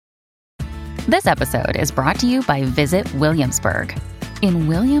This episode is brought to you by Visit Williamsburg. In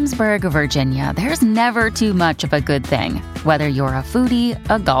Williamsburg, Virginia, there's never too much of a good thing. Whether you're a foodie,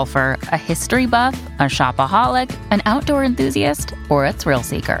 a golfer, a history buff, a shopaholic, an outdoor enthusiast, or a thrill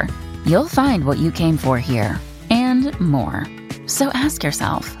seeker, you'll find what you came for here and more. So ask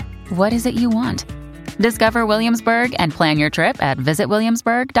yourself, what is it you want? Discover Williamsburg and plan your trip at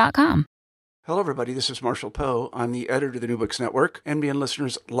visitwilliamsburg.com. Hello, everybody. This is Marshall Poe. I'm the editor of the New Books Network. NBN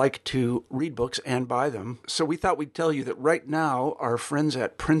listeners like to read books and buy them. So we thought we'd tell you that right now, our friends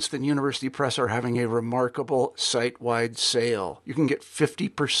at Princeton University Press are having a remarkable site-wide sale. You can get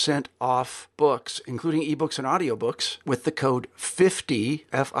 50% off books, including ebooks and audiobooks, with the code 50,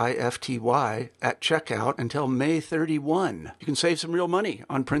 F-I-F-T-Y, at checkout until May 31. You can save some real money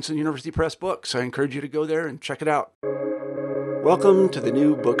on Princeton University Press books. I encourage you to go there and check it out. Welcome to the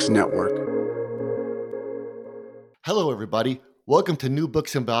New Books Network. Hello, everybody. Welcome to New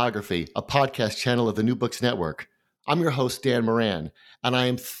Books and Biography, a podcast channel of the New Books Network. I'm your host, Dan Moran, and I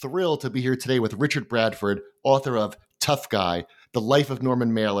am thrilled to be here today with Richard Bradford, author of Tough Guy, The Life of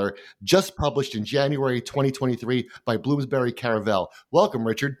Norman Mailer, just published in January 2023 by Bloomsbury Caravel. Welcome,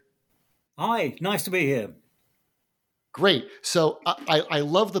 Richard. Hi, nice to be here. Great. So I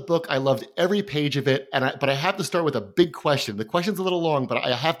love the book. I loved every page of it, but I have to start with a big question. The question's a little long, but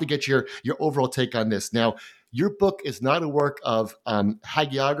I have to get your overall take on this. Now, your book is not a work of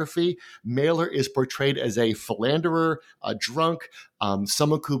hagiography. Mailer is portrayed as a philanderer, a drunk,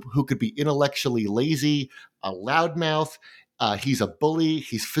 someone who could be intellectually lazy, a loudmouth. He's a bully.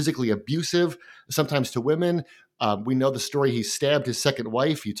 He's physically abusive, sometimes to women. We know the story. He stabbed his second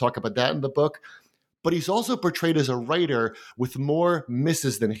wife. You talk about that in the book. But he's also portrayed as a writer with more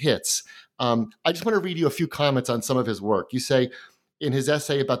misses than hits. I just want to read you a few comments on some of his work. You say, in his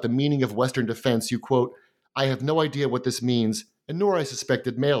essay about the meaning of Western defense, you quote, "I have no idea what this means, and nor I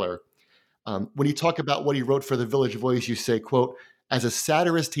suspected Mailer." When you talk about what he wrote for the Village Voice, you say, quote, "As a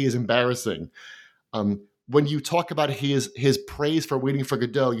satirist, he is embarrassing." When you talk about his praise for Waiting for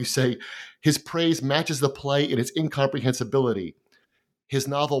Godot, you say, his praise matches the play in its incomprehensibility. His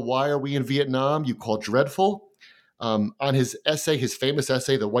novel, Why Are We in Vietnam?, you call dreadful. On his essay, his famous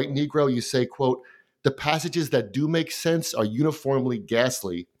essay, The White Negro, you say, quote, "The passages that do make sense are uniformly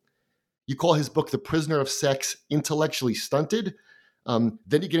ghastly." You call his book, The Prisoner of Sex, intellectually stunted. Then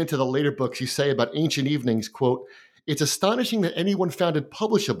you get into the later books. You say about Ancient Evenings, quote, "It's astonishing that anyone found it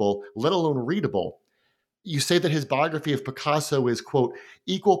publishable, let alone readable." You say that his biography of Picasso is, quote,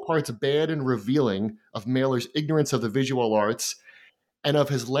 "equal parts bad and revealing of Mailer's ignorance of the visual arts." And of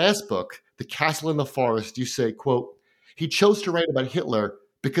his last book, The Castle in the Forest, you say, quote, "He chose to write about Hitler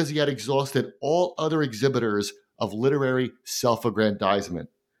because he had exhausted all other exhibitors of literary self-aggrandizement."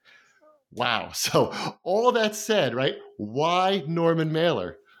 Wow. So all that said, right, why Norman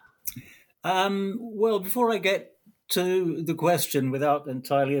Mailer? Well, before I get to the question without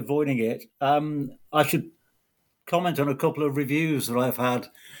entirely avoiding it, I should comment on a couple of reviews that I've had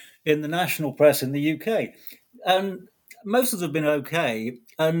in the national press in the UK. And most of them have been okay.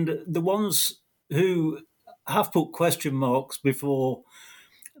 And the ones who have put question marks before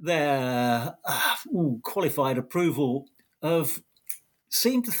their qualified approval have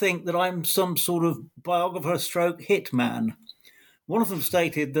seemed to think that I'm some sort of biographer stroke hitman. One of them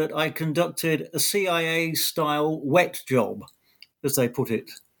stated that I conducted a CIA-style wet job, as they put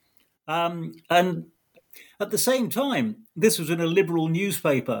it. And at the same time, this was in a liberal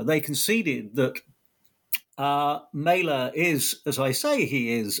newspaper. They conceded that Mailer is, as I say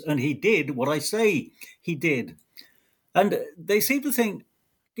he is, and he did what I say he did. And they seem to think,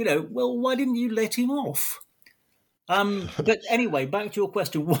 well, why didn't you let him off? But anyway, back to your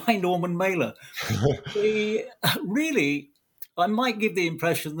question, why Norman Mailer? Really, I might give the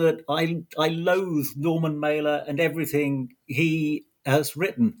impression that I loathe Norman Mailer and everything he has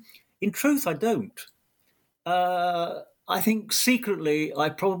written. In truth, I don't. I think secretly I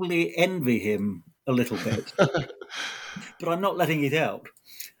probably envy him a little bit, but I'm not letting it out.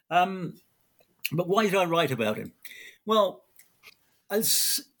 But why did I write about him? Well,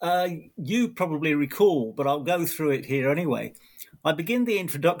 as you probably recall, but I'll go through it here anyway. I begin the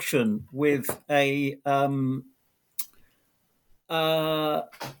introduction with a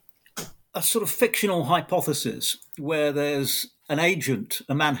sort of fictional hypothesis where there's an agent,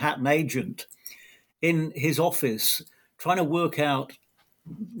 a Manhattan agent, in his office trying to work out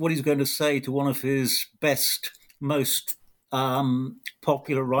what he's going to say to one of his best, most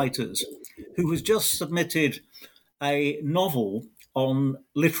popular writers, who has just submitted a novel on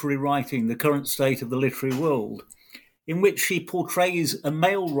literary writing, the current state of the literary world, in which she portrays a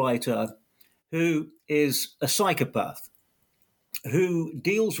male writer who is a psychopath. who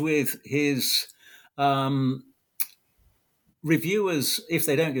deals with his reviewers, if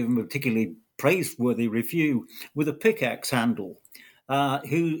they don't give him a particularly praiseworthy review, with a pickaxe handle,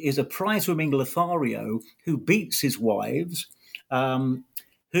 who is a prize-winning Lothario who beats his wives, who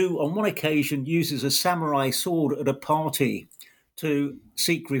on one occasion uses a samurai sword at a party to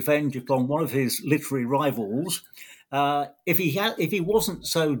seek revenge upon one of his literary rivals. If he wasn't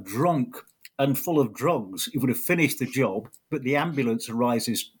so drunk and full of drugs, he would have finished the job, but the ambulance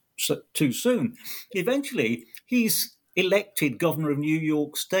arrives too soon. Eventually, he's elected governor of New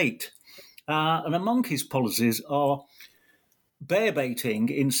York State, and among his policies are bear baiting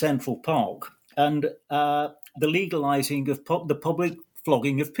in Central Park and the legalizing of the public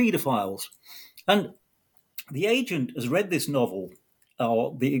flogging of paedophiles. And the agent has read this novel,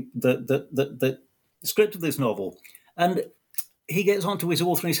 or the script of this novel, and he gets onto his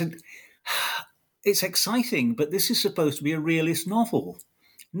author and he said, "It's exciting, but this is supposed to be a realist novel.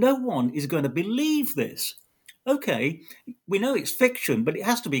 No one is going to believe this. Okay, we know it's fiction, but it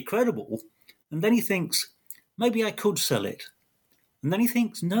has to be credible." And then he thinks, maybe I could sell it. And then he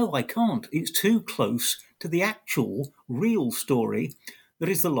thinks, no, I can't. It's too close to the actual real story that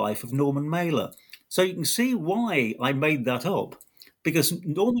is the life of Norman Mailer. So you can see why I made that up, because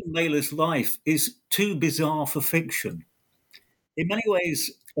Norman Mailer's life is too bizarre for fiction. In many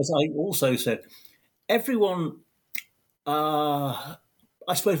ways, as I also said, everyone, I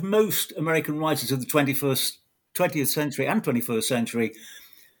suppose most American writers of the 20th century and 21st century,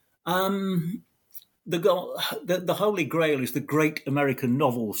 the Holy Grail is the great American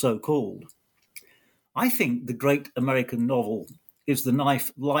novel, so-called. I think the great American novel is the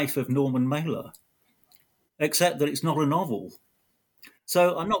life of Norman Mailer, except that it's not a novel.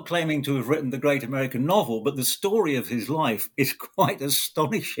 So I'm not claiming to have written the great American novel, but the story of his life is quite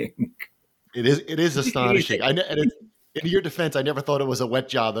astonishing. It is astonishing. I know, and in your defense, I never thought it was a wet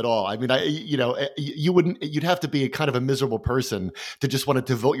job at all. I mean, you'd have to be a kind of a miserable person to just want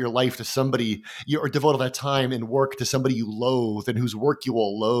to devote your life to somebody, or devote all that time and work to somebody you loathe and whose work you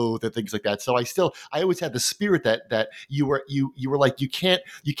all loathe and things like that. So I always had the spirit that you were like, you can't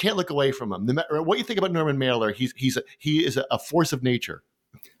look away from him. No matter what you think about Norman Mailer, he is a force of nature.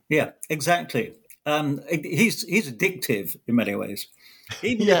 Yeah, exactly. He's addictive in many ways.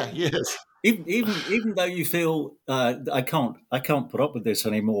 He is. Even though you feel I can't put up with this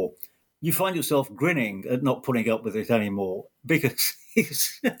anymore, you find yourself grinning at not putting up with it anymore, because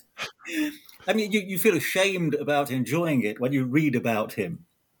I mean, you feel ashamed about enjoying it when you read about him,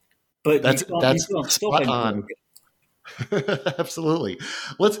 but that's you can't stop on. it. Absolutely.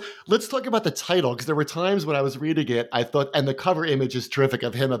 Let's talk about the title, because there were times when I was reading it, I thought, and the cover image is terrific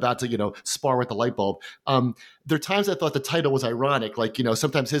of him about to spar with the light bulb. There are times I thought the title was ironic, like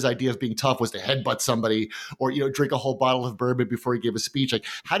sometimes his idea of being tough was to headbutt somebody or drink a whole bottle of bourbon before he gave a speech. Like,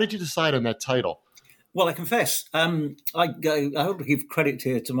 how did you decide on that title? Well, I confess, I hope to give credit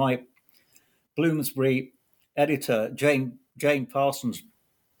here to my Bloomsbury editor, Jane Parsons.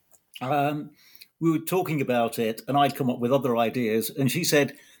 We were talking about it, and I'd come up with other ideas. And she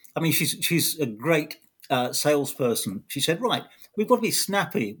said, I mean, she's a great salesperson. She said, right, we've got to be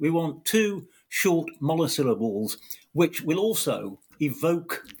snappy. We want 2 short monosyllables, which will also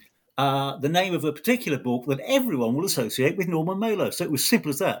evoke the name of a particular book that everyone will associate with Norman Mailer. So it was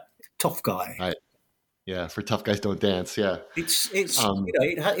simple as that. Tough Guy. Right. Yeah, for Tough Guys Don't Dance. Yeah,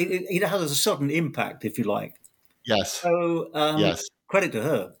 it has a sudden impact, if you like. Yes. So yes, credit to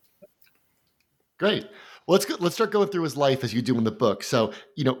her. Great. Well, let's start going through his life as you do in the book. So,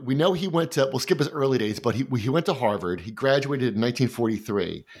 we know he went to, we'll skip his early days, but he went to Harvard. He graduated in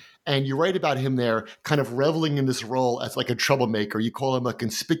 1943. And you write about him there kind of reveling in this role as like a troublemaker. You call him a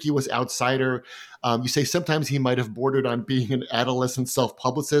conspicuous outsider. You say sometimes he might have bordered on being an adolescent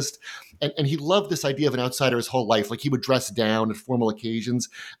self-publicist. And he loved this idea of an outsider his whole life. Like, he would dress down at formal occasions.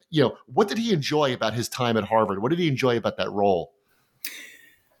 What did he enjoy about his time at Harvard? What did he enjoy about that role?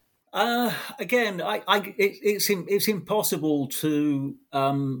 Again, it's impossible to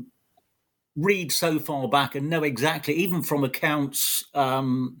read so far back and know exactly, even from accounts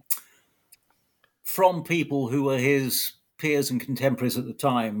from people who were his peers and contemporaries at the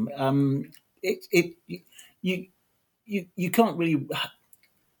time. You can't really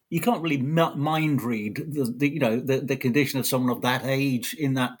mind read the condition of someone of that age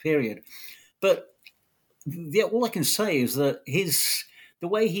in that period. But all I can say is that the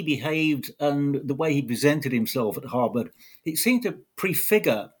way he behaved and the way he presented himself at Harvard, it seemed to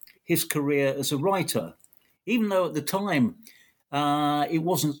prefigure his career as a writer, even though at the time it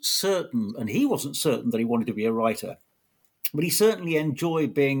wasn't certain, and he wasn't certain that he wanted to be a writer. But he certainly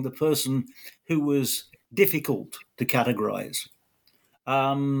enjoyed being the person who was difficult to categorize.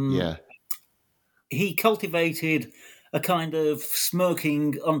 Yeah. He cultivated a kind of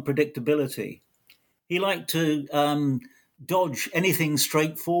smirking unpredictability. He liked to dodge anything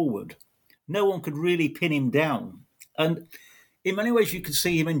straightforward. No one could really pin him down. And in many ways, you could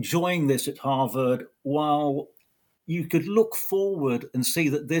see him enjoying this at Harvard, while you could look forward and see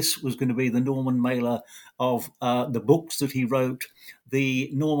that this was going to be the Norman Mailer of the books that he wrote, the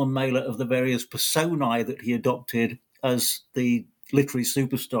Norman Mailer of the various personae that he adopted as the literary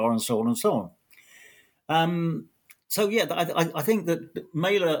superstar, and so on and so on. I think that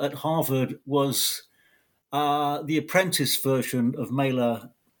Mailer at Harvard was the apprentice version of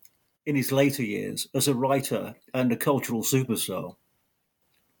Mailer in his later years as a writer and a cultural superstar.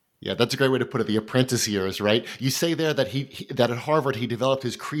 Yeah, that's a great way to put it. The apprentice years, right? You say there that that at Harvard he developed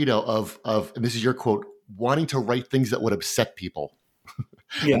his credo of, and this is your quote, wanting to write things that would upset people,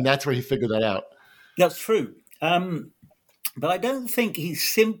 Yeah. And that's where he figured that out. That's true, but I don't think he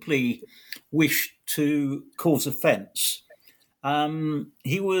simply wished to cause offence.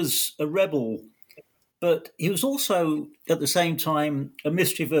 He was a rebel, but he was also at the same time a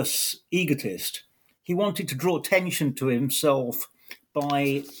mischievous egotist. He wanted to draw attention to himself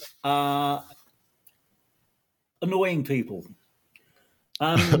by annoying people.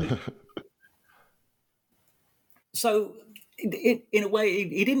 So, in a way,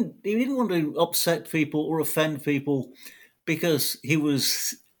 he didn't want to upset people or offend people because he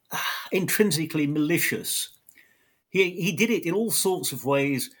was intrinsically malicious. He did it in all sorts of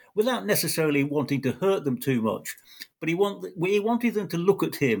ways without necessarily wanting to hurt them too much, but he wanted them to look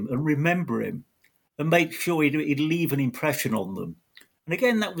at him and remember him and make sure he'd leave an impression on them. And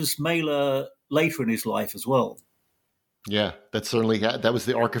again, that was Mailer later in his life as well. Yeah, that was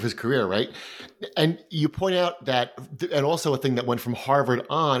the arc of his career, right? And you point out that, and also a thing that went from Harvard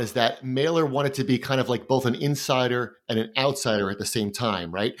on is that Mailer wanted to be kind of like both an insider and an outsider at the same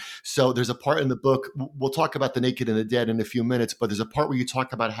time, right? So there's a part in the book, we'll talk about The Naked and the Dead in a few minutes, but there's a part where you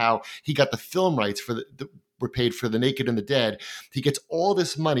talk about how he got the film rights for were paid for The Naked and the Dead. He gets all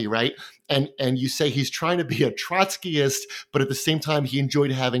this money, right? And you say he's trying to be a Trotskyist, but at the same time, he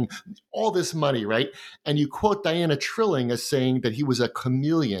enjoyed having all this money, right? And you quote Diana Trilling as saying that he was a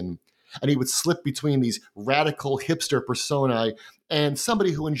chameleon and he would slip between these radical hipster personae and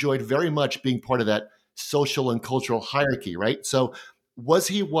somebody who enjoyed very much being part of that social and cultural hierarchy, right? So was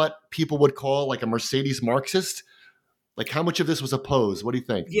he what people would call like a Mercedes Marxist? Like how much of this was a pose? What do you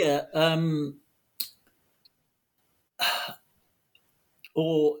think? Yeah.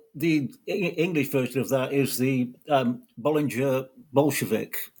 Or the English version of that is the Bollinger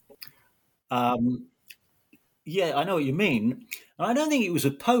Bolshevik. Yeah, I know what you mean. And I don't think it was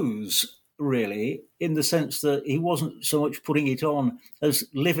a pose, really, in the sense that he wasn't so much putting it on as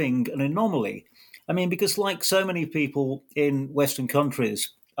living an anomaly. I mean, because like so many people in Western countries,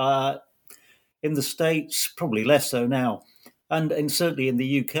 in the States, probably less so now, and certainly in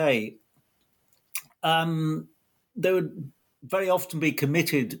the UK, they would very often be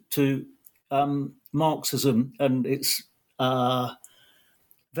committed to Marxism and its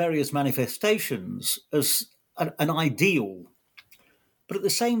various manifestations as an ideal. But at the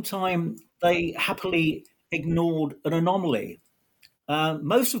same time, they happily ignored an anomaly.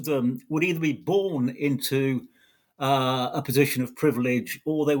 Most of them would either be born into a position of privilege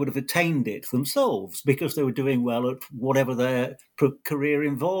or they would have attained it themselves because they were doing well at whatever their career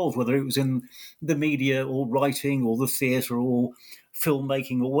involved, whether it was in the media or writing or the theatre or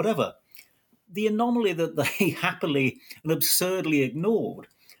filmmaking or whatever. The anomaly that they happily and absurdly ignored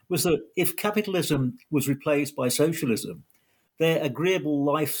was that if capitalism was replaced by socialism, their agreeable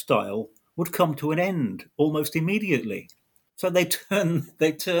lifestyle would come to an end almost immediately. So they turn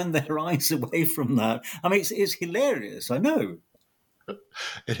their eyes away from that. I mean, it's hilarious. I know.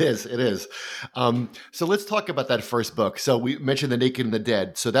 It is. So let's talk about that first book. So we mentioned The Naked and the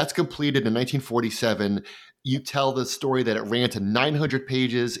Dead. So that's completed in 1947. You tell the story that it ran to 900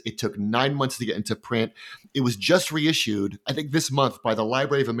 pages. It took 9 months to get into print. It was just reissued, I think, this month by the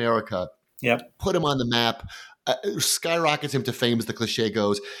Library of America. Yep. Put him on the map. Skyrockets him to fame, as the cliche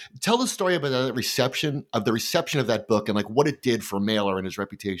goes. Tell the story about the reception of that book and like what it did for Mailer and his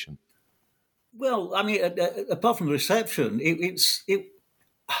reputation. Well, I mean, apart from the reception, it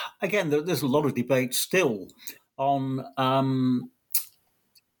again. There's a lot of debate still on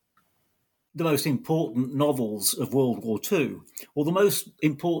the most important novels of World War II, or the most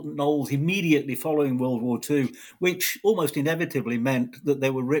important novels immediately following World War II, which almost inevitably meant that they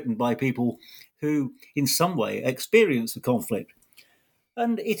were written by people who, in some way, experienced the conflict.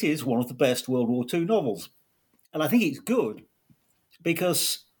 And it is one of the best World War II novels. And I think it's good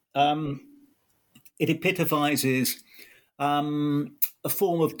because it epitomizes a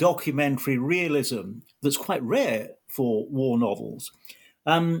form of documentary realism that's quite rare for war novels.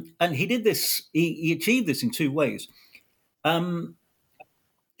 And he did this, he achieved this in two ways.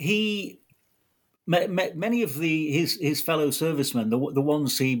 He met many of his fellow servicemen, the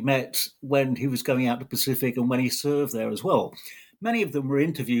ones he met when he was going out to the Pacific and when he served there as well. Many of them were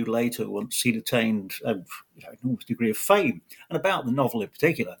interviewed later once he'd attained an enormous degree of fame, and about the novel in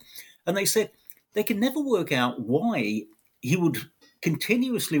particular. And they said they could never work out why he would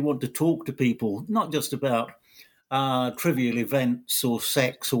continuously want to talk to people, not just about trivial events or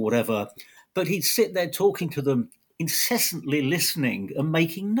sex or whatever, but he'd sit there talking to them, incessantly listening and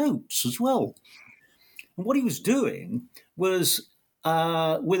making notes as well. And what he was doing was,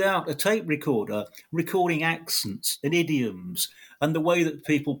 without a tape recorder, recording accents and idioms and the way that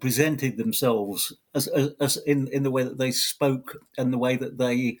people presented themselves as in the way that they spoke and the way that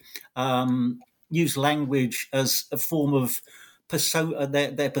they used language as a form of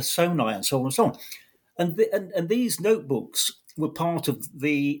their personae and so on and so on. And these notebooks were part of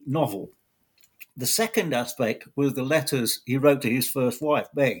the novel. The second aspect was the letters he wrote to his first wife,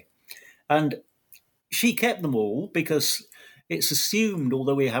 Meg. And she kept them all because it's assumed,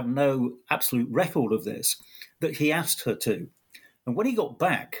 although we have no absolute record of this, that he asked her to. And when he got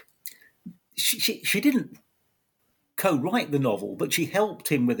back, she didn't co-write the novel, but she helped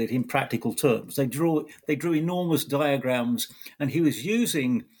him with it in practical terms. They drew enormous diagrams, and he was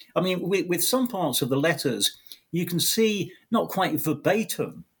using, with some parts of the letters, you can see not quite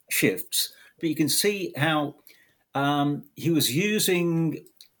verbatim shifts, but you can see how he was using,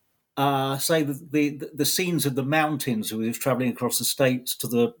 say, the scenes of the mountains when he was traveling across the States to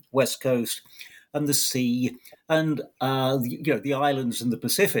the West Coast, and the sea, and the islands and the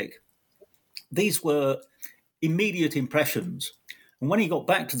Pacific. These were immediate impressions. And when he got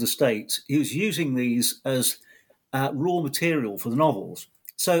back to the States, he was using these as raw material for the novels.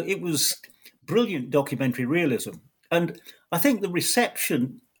 So it was brilliant documentary realism. And I think the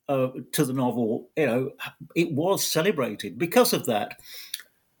reception to the novel, it was celebrated because of that.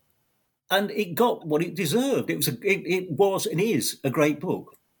 And it got what it deserved. It was and is a great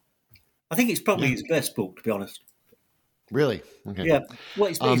book. I think it's probably his best book, to be honest. Really? Okay. Yeah.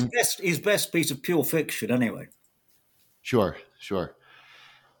 Well, it's his best piece of pure fiction, anyway. Sure.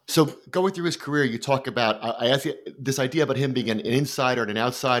 So going through his career, you talk about, I asked you this idea about him being an insider and an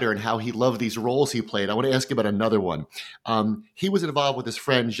outsider and how he loved these roles he played. I want to ask you about another one. He was involved with his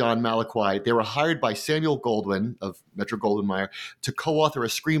friend, Jean Maliquai. They were hired by Samuel Goldwyn of Metro-Goldwyn-Mayer to co-author a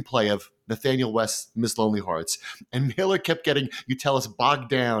screenplay of Nathaniel West's Miss Lonely Hearts. And Mailer kept getting, you tell us, bogged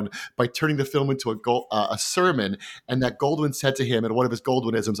down by turning the film into a sermon, and that Goldwyn said to him in one of his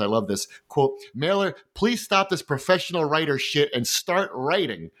Goldwynisms, I love this, quote, "Mailer, please stop this professional writer shit and start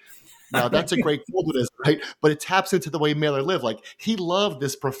writing." Now, that's a great Goldwynism, right? But it taps into the way Mailer lived. Like, he loved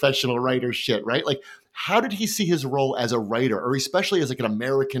this professional writer shit, right? Like, how did he see his role as a writer, or especially as like an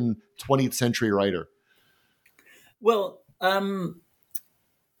American 20th century writer? Well,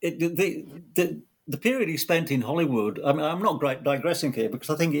 the period he spent in Hollywood, I'm not digressing here because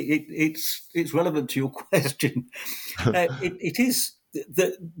I think it's relevant to your question. It is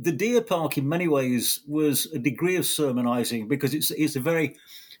the Deer Park in many ways was a degree of sermonizing because it's a very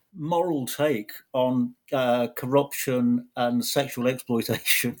moral take on corruption and sexual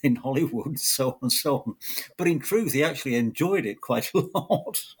exploitation in Hollywood, so on and so on. But in truth, he actually enjoyed it quite a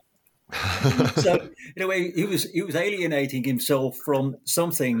lot. So in a way, he was alienating himself from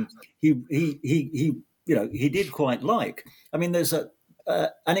something he did quite like. I mean, there's a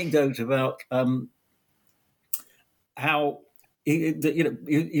anecdote about how they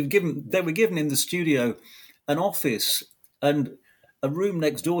were given in the studio an office and a room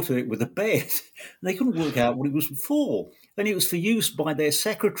next door to it with a bed. And they couldn't work out what it was for, and it was for use by their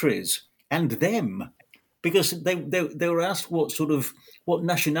secretaries and them. Because they were asked what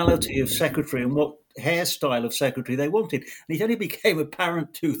nationality of secretary and what hairstyle of secretary they wanted. And it only became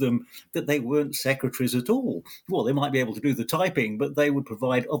apparent to them that they weren't secretaries at all. Well, they might be able to do the typing, but they would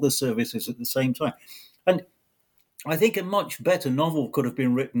provide other services at the same time. And I think a much better novel could have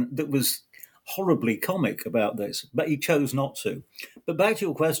been written that was horribly comic about this, but he chose not to. But back to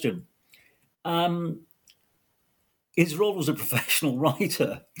your question. His role as a professional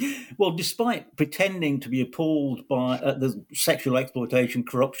writer, well, despite pretending to be appalled by the sexual exploitation,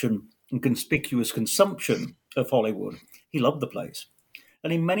 corruption, and conspicuous consumption of Hollywood, he loved the place.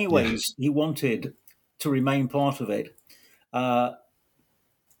 And in many ways, he wanted to remain part of it, while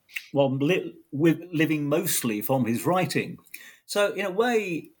living mostly from his writing. So, in a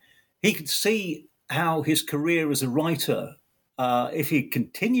way, he could see how his career as a writer, if he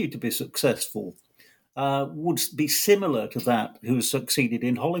continued to be successful, would be similar to that who has succeeded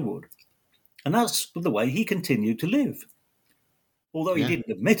in Hollywood. And that's the way he continued to live, although he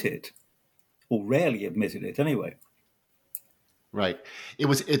didn't admit it, or rarely admitted it anyway. Right.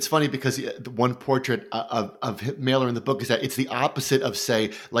 It's funny because the one portrait of Mailer in the book is that it's the opposite of,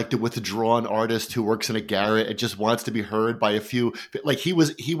 say, like the withdrawn artist who works in a garret and just wants to be heard by a few. Like he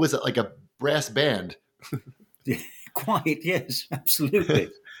was like a brass band. Yeah, quite. Yes,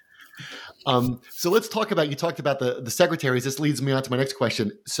 absolutely. So let's talk about, you talked about the secretaries. This leads me on to my next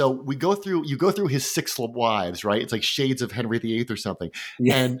question. So you go through his 6 wives, right? It's like Shades of Henry VIII or something.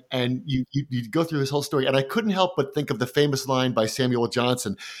 Yeah. And you go through his whole story. And I couldn't help but think of the famous line by Samuel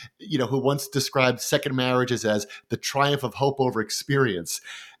Johnson, who once described second marriages as the triumph of hope over experience.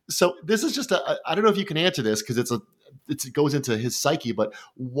 So this is just I don't know if you can answer this because it goes into his psyche, but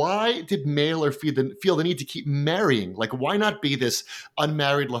why did Mailer feel the need to keep marrying? Like, why not be this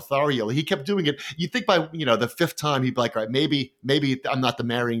unmarried Lothario? He kept doing it. You think by, the 5th time he'd be like, all right, maybe I'm not the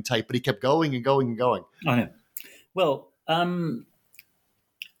marrying type, but he kept going and going and going. I know. Well, I've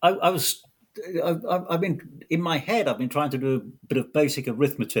been, in my head, I've been trying to do a bit of basic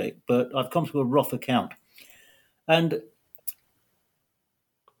arithmetic, but I've come to a rough account. And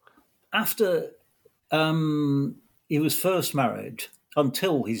after he was first married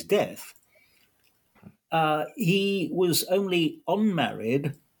until his death, he was only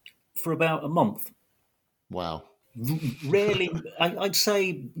unmarried for about a month. Wow. Rarely, I'd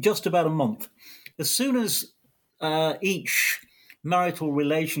say just about a month. As soon as each marital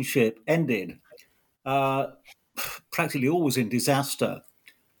relationship ended, practically always in disaster,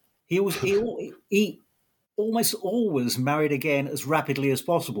 he almost always married again as rapidly as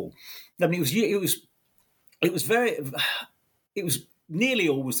possible. I mean, it was nearly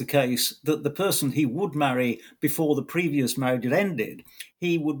always the case that the person he would marry before the previous marriage had ended,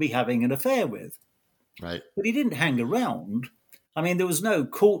 he would be having an affair with. Right. But he didn't hang around. I mean, there was no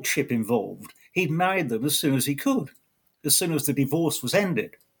courtship involved. He'd married them as soon as he could, as soon as the divorce was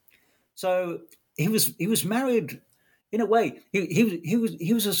ended. So he was married in a way.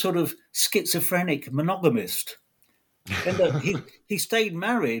 He was a sort of schizophrenic monogamist. And he stayed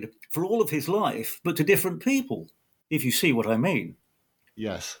married for all of his life, but to different people, if you see what I mean.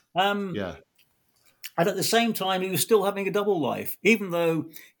 Yes. Yeah. And at the same time, he was still having a double life, even though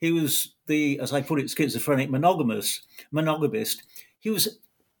he was as I put it, schizophrenic monogamist. He was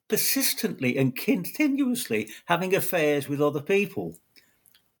persistently and continuously having affairs with other people,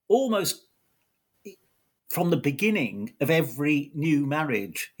 almost from the beginning of every new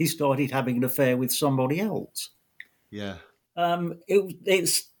marriage. He started having an affair with somebody else. Yeah.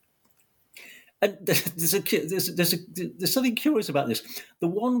 It's and there's something curious about this. The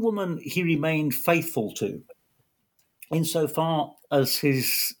one woman he remained faithful to, insofar as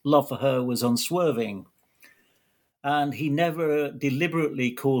his love for her was unswerving, and he never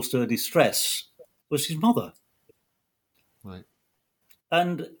deliberately caused her distress, was his mother. Right.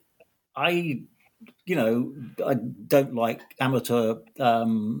 And I don't like amateur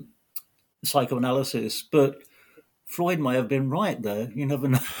psychoanalysis, but Freud may have been right there. You never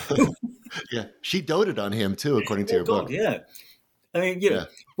know. Yeah, she doted on him too, according to your book. Yeah, I mean,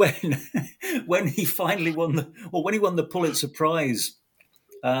 when he finally won the Pulitzer Prize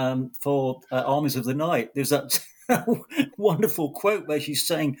for Armies of the Night, there's that wonderful quote where she's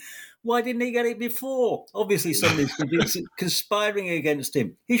saying, "Why didn't he get it before? Obviously, somebody's conspiring against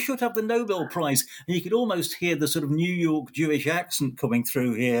him. He should have the Nobel Prize." And you could almost hear the sort of New York Jewish accent coming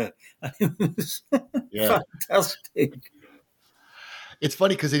through here. It was fantastic. It's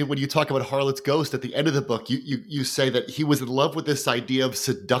funny because when you talk about Harlot's Ghost at the end of the book, you say that he was in love with this idea of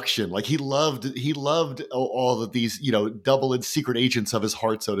seduction. Like he loved all of these, double and secret agents of his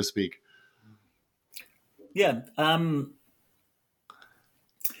heart, so to speak. Yeah.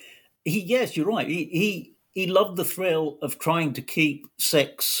 Yes, you're right. He loved the thrill of trying to keep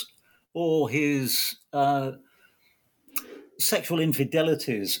sex or his sexual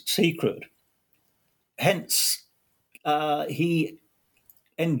infidelities secret. Hence, he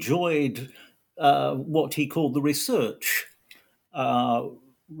enjoyed what he called the research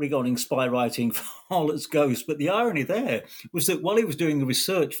regarding spy writing for Harlot's Ghost. But the irony there was that while he was doing the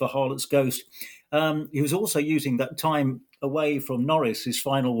research for Harlot's Ghost, he was also using that time away from Norris, his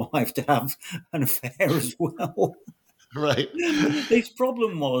final wife, to have an affair as well. Right. His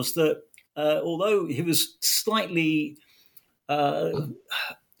problem was that although he was slightly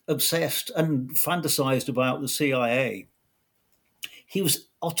obsessed and fantasized about the CIA, he was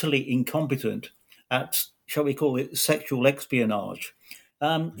utterly incompetent at, shall we call it, sexual espionage.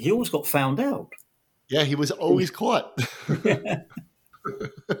 He always got found out. Yeah, he was always caught.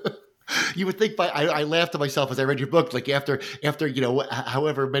 You would think I laughed to myself as I read your book, like after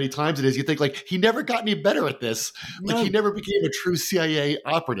however many times it is, you think like he never got any better at this. Like he never became a true CIA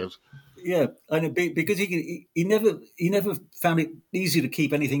operative. Yeah, and because he never found it easy to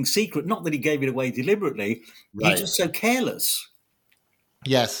keep anything secret. Not that he gave it away deliberately. Right. He's just so careless.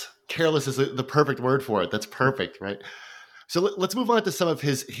 Yes, careless is the perfect word for it. That's perfect, right? So let's move on to some of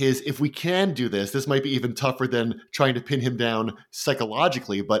his. If we can do this might be even tougher than trying to pin him down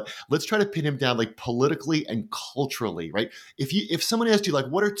psychologically. But let's try to pin him down like politically and culturally, right? If someone asked you like,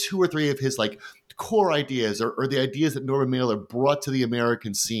 what are 2 or 3 of his like core ideas or the ideas that Norman Mailer brought to the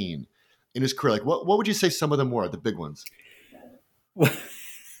American scene in his career, like what would you say some of them were, the big ones?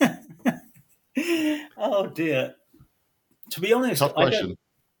 Oh dear. To be honest, tough question.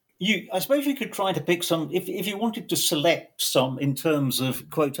 I suppose you could try to pick some, if you wanted to select some in terms of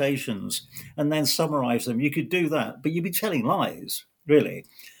quotations and then summarize them, you could do that, but you'd be telling lies, really.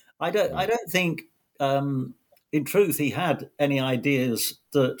 I don't think, in truth, he had any ideas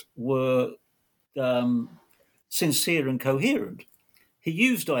that were sincere and coherent. He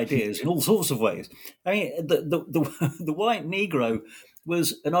used ideas in all sorts of ways. I mean, the White Negro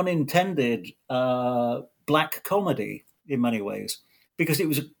was an unintended black comedy in many ways, because it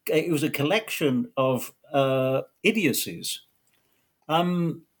was a collection of idiocies.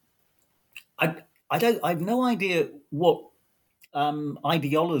 I have no idea what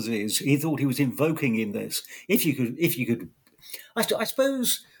ideologies he thought he was invoking in this. If you could, I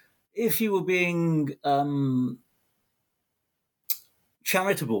suppose, if you were being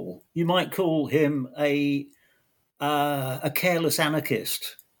charitable, you might call him a careless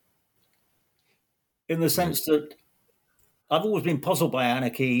anarchist, in the sense that I've always been puzzled by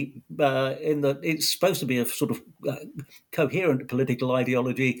anarchy in that it's supposed to be a sort of coherent political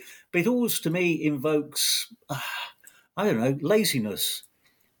ideology, but it always, to me, invokes, I don't know, laziness.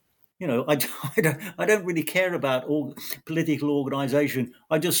 You know, I don't really care about political organisation.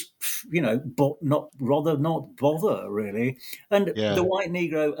 I just, not bother, really. And the White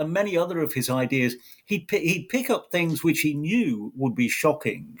Negro and many other of his ideas, he'd pick up things which he knew would be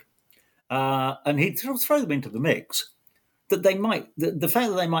shocking, and he'd throw them into the mix. That they might, the fact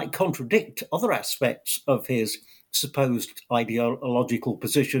that they might contradict other aspects of his supposed ideological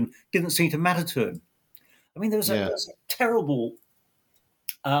position didn't seem to matter to him. I mean, there's a terrible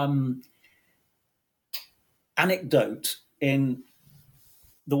anecdote in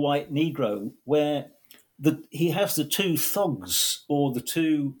The White Negro where he has the 2 thugs, or the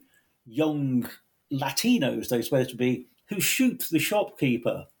 2 young Latinos, they're supposed to be, who shoot the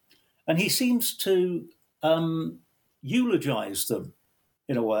shopkeeper, and he seems to eulogize them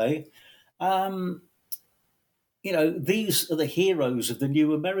in a way. These are the heroes of the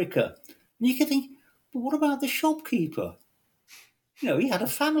new America. And you can think, but what about the shopkeeper? He had a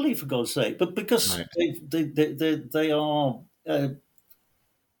family, for God's sake. But because they are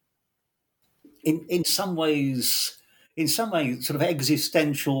in some ways sort of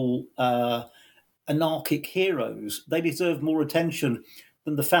existential anarchic heroes, they deserve more attention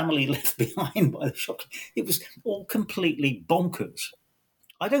than the family left behind by the shock. It was all completely bonkers.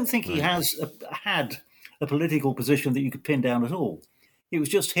 I don't think he had a political position that you could pin down at all. It was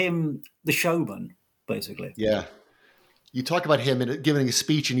just him, the showman, basically. Yeah. You talk about him and giving a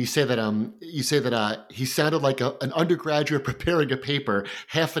speech, and you say that he sounded like an undergraduate preparing a paper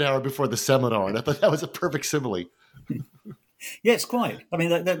half an hour before the seminar, and I thought that was a perfect simile. Yes, quite. I mean,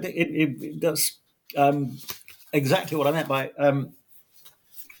 that's exactly what I meant by.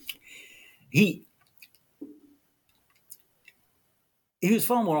 He was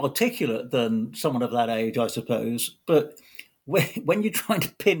far more articulate than someone of that age, I suppose. But when you're trying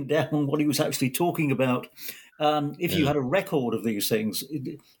to pin down what he was actually talking about, if you had a record of these things,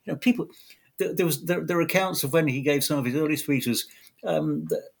 people, there are accounts of when he gave some of his early speeches.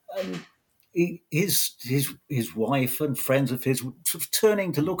 His wife and friends of his were sort of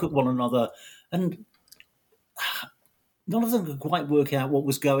turning to look at one another, and none of them could quite work out what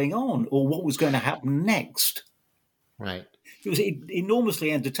was going on or what was going to happen next. Right. It was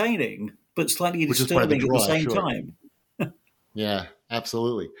enormously entertaining, but slightly disturbing at the same time. Yeah,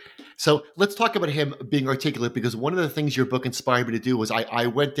 absolutely. So let's talk about him being articulate, because one of the things your book inspired me to do was I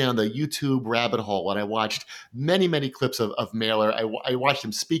went down the YouTube rabbit hole and I watched many, many clips of Mailer. I watched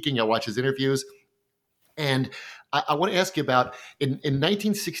him speaking. I watched his interviews. And I want to ask you about, in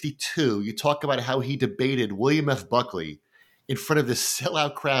 1962, you talk about how he debated William F. Buckley in front of this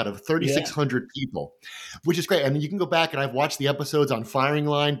sellout crowd of 3,600 people, which is great. I mean, you can go back, and I've watched the episodes on Firing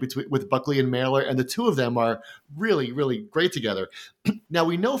Line with Buckley and Mailer, and the two of them are really, really great together. Now,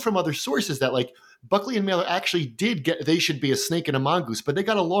 we know from other sources that, like, Buckley and Mailer actually did they should be a snake and a mongoose, but they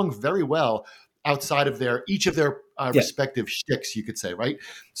got along very well outside of each of their respective shticks, you could say, right?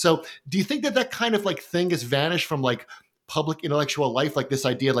 So do you think that kind of like thing has vanished from like public intellectual life, like this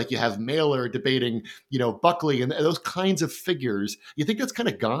idea, like you have Mailer debating, Buckley and those kinds of figures? You think that's kind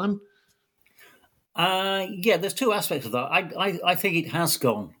of gone? Yeah, there's two aspects of that. I think it has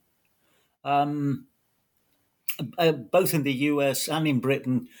gone. Both in the US and in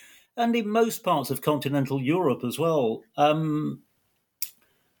Britain, and in most parts of continental Europe as well.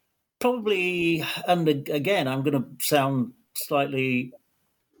 Probably, and again, I'm going to sound slightly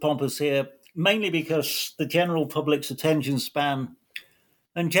pompous here, mainly because the general public's attention span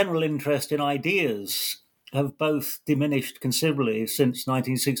and general interest in ideas have both diminished considerably since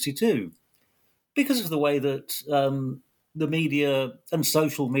 1962, because of the way that the media and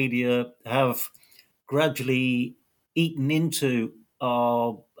social media have gradually eaten into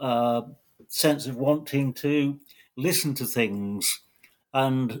our sense of wanting to listen to things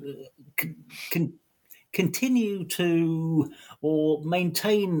and continue to or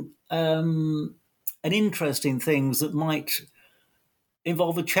maintain an interest in things that might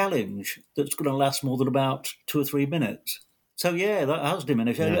involve a challenge that's going to last more than about 2 or 3 minutes. So, yeah, that has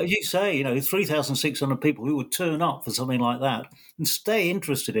diminished. Yeah. As you say, 3,600 people who would turn up for something like that and stay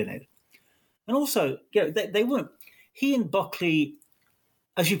interested in it. And also, they weren't. He and Buckley,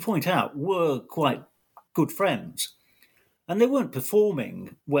 as you point out, were quite good friends. And they weren't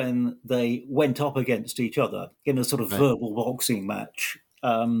performing when they went up against each other in a sort of verbal boxing match.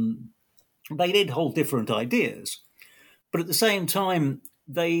 They did hold different ideas. But at the same time,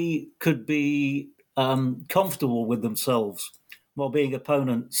 they could be comfortable with themselves while being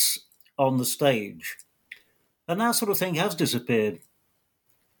opponents on the stage. And that sort of thing has disappeared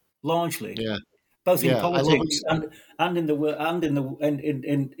largely, both in politics and in the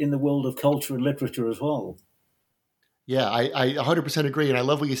world of culture and literature as well. Yeah, I 100% agree, and I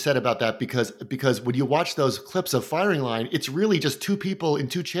love what you said about that because when you watch those clips of Firing Line, it's really just two people in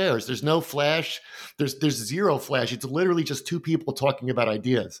two chairs. There's no flash. There's zero flash. It's literally just two people talking about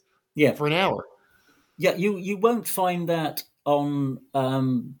ideas. For an hour. Yeah, you won't find that on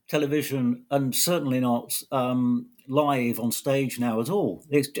television, and certainly not live on stage now at all.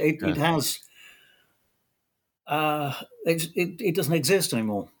 It has. It doesn't exist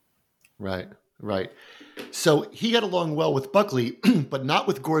anymore. Right. So he got along well with Buckley, but not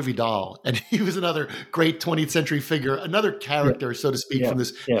with Gore Vidal. And he was another great 20th century figure, another character, so to speak, from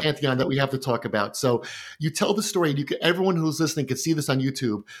this pantheon that we have to talk about. So you tell the story, and everyone who's listening can see this on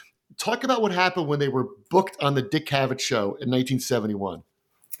YouTube. Talk about what happened when they were booked on the Dick Cavett show in 1971.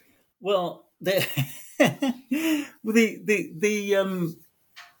 Well, the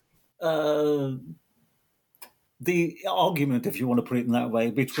argument, if you want to put it in that way,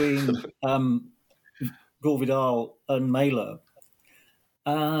 between Gore Vidal and Mailer,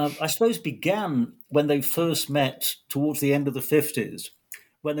 I suppose began when they first met towards the end of the 50s,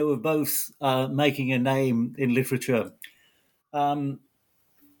 when they were both making a name in literature.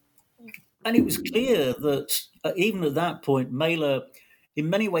 And it was clear that even at that point, Mailer in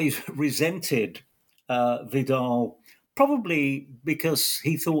many ways resented Vidal, probably because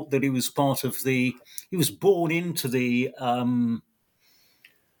he thought that he was he was born into the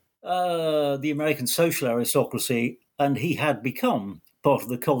American social aristocracy, and he had become part of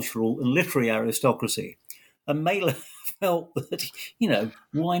the cultural and literary aristocracy. And Mailer felt that,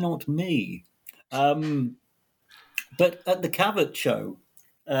 why not me? But at the Cavett show,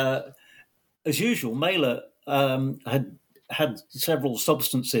 as usual, Mailer had several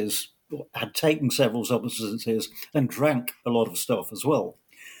substances, had taken several substances, and drank a lot of stuff as well.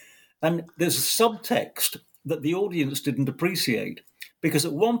 And there's a subtext that the audience didn't appreciate, because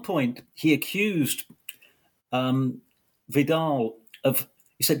at one point he accused Vidal of,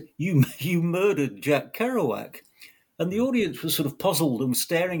 he said, you murdered Jack Kerouac. And the audience was sort of puzzled and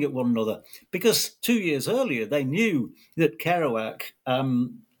staring at one another, because 2 years earlier they knew that Kerouac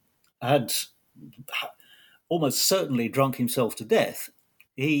had almost certainly drunk himself to death.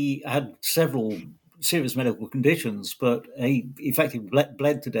 He had several serious medical conditions, but he effectively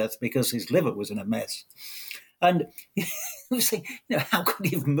bled to death because his liver was in a mess. And he was saying, how could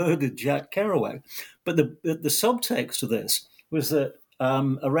he have murdered Jack Kerouac? But the subtext of this was that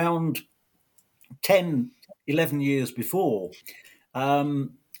around 10, 11 years before,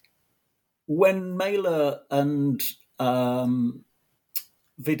 when Mailer and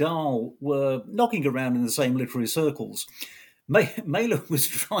Vidal were knocking around in the same literary circles, Mailer was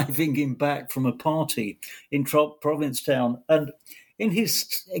driving him back from a party in Provincetown, and in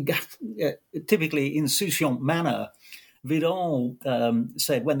his typically insouciant manner, Vidal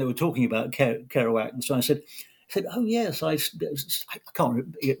said when they were talking about Kerouac, and so I said, "Oh yes, I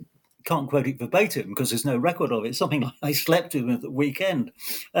can't quote it verbatim because there's no record of it. Something like I slept with him at the weekend,"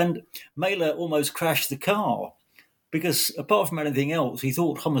 and Mailer almost crashed the car because, apart from anything else, he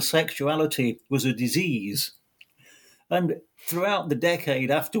thought homosexuality was a disease, and throughout the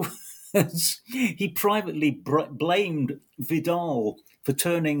decade afterwards, he privately blamed Vidal for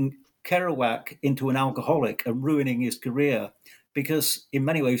turning Kerouac into an alcoholic and ruining his career because in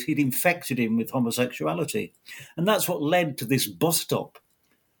many ways he'd infected him with homosexuality. And that's what led to this bust-up.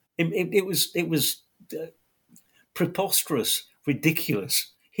 It was preposterous,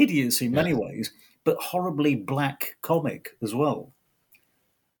 ridiculous, hideous in many ways, but horribly black comic as well.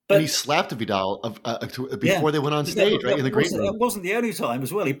 But and he slapped Vidal before they went on stage, right, in the green room. That wasn't the only time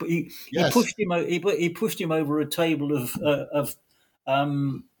as well. He pushed him. He pushed him over a table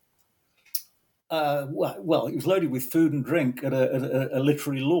well, it was loaded with food and drink at a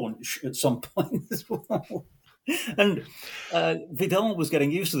literary launch at some point as well. And Vidal was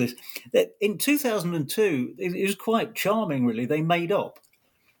getting used to this. In 2002, it was quite charming, really. They made up.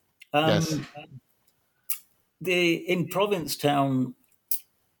 In Provincetown,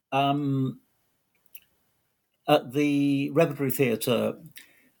 at the Repertory Theatre,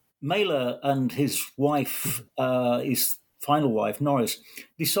 Mailer and his wife, his final wife, Norris,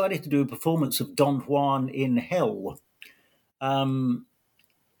 decided to do a performance of Don Juan in Hell. And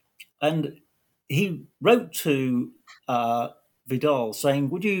he wrote to Vidal saying,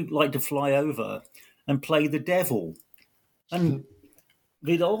 "Would you like to fly over and play the devil?" And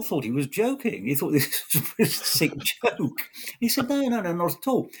Vidal thought he was joking. He thought this was a sick joke. He said, no, not at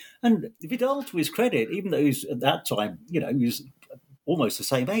all. And Vidal, to his credit, even though he was at that time, he was almost the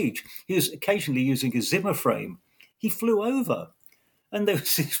same age, he was occasionally using a Zimmer frame. He flew over. And there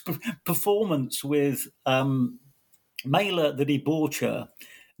was this performance with Mailer, the debaucher,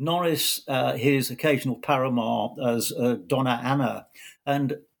 Norris, his occasional paramour as Donna Anna,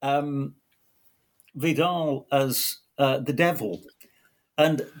 and Vidal as the devil.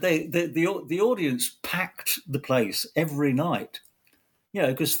 And the audience packed the place every night,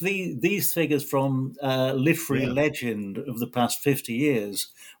 because these figures from literary legend of the past 50 years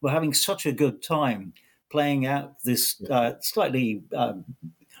were having such a good time playing out this slightly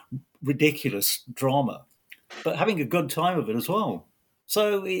ridiculous drama, but having a good time of it as well.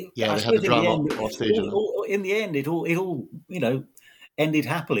 So they had the drama off stage. In the end, it all ended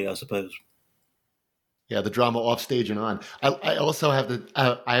happily, I suppose. Yeah, the drama off stage and on. I also have to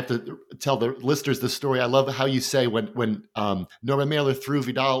tell the listeners the story. I love how you say when Norman Mailer threw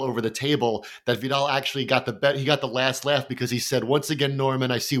Vidal over the table that Vidal actually got the bet. He got the last laugh because he said, "Once again,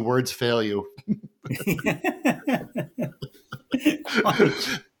 Norman, I see words fail you."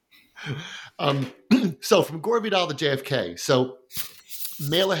 So from Gore Vidal to JFK. So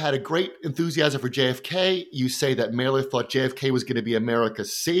Mailer had a great enthusiasm for JFK. You say that Mailer thought JFK was going to be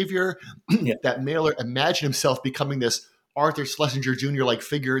America's savior, that Mailer imagined himself becoming this Arthur Schlesinger Jr.-like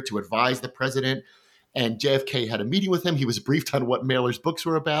figure to advise the president. And JFK had a meeting with him. He was briefed on what Mailer's books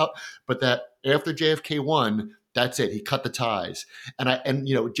were about, but that after JFK won, that's it. He cut the ties. And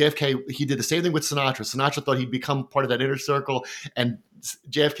JFK, he did the same thing with Sinatra. Sinatra thought he'd become part of that inner circle, and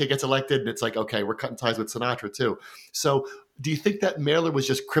JFK gets elected, and it's like, okay, we're cutting ties with Sinatra too. So do you think that Mailer was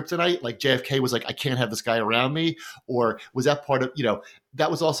just kryptonite? Like JFK was like, I can't have this guy around me? Or was that part of, that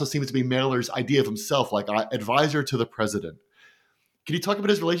was also seems to be Mailer's idea of himself, like an advisor to the president. Can you talk about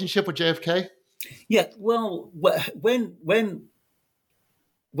his relationship with JFK? Yeah, well, when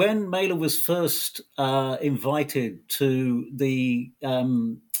Mailer was first invited to the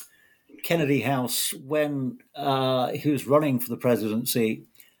Kennedy House when he was running for the presidency,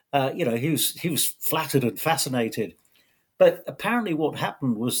 he was flattered and fascinated. But apparently, what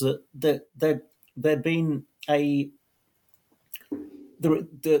happened was that there'd been the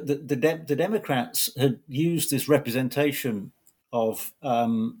Democrats had used this representation of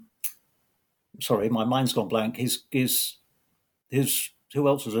sorry, my mind's gone blank. His who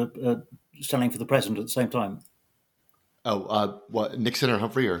else was standing for the president at the same time? What, Nixon or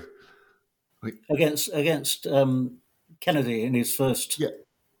Humphrey or against Kennedy in his first? Yeah,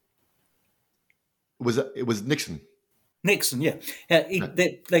 it was Nixon. Nixon, yeah.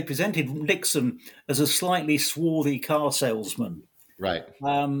 They presented Nixon as a slightly swarthy car salesman. Right.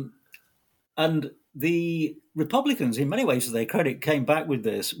 And the Republicans, in many ways to their credit, came back with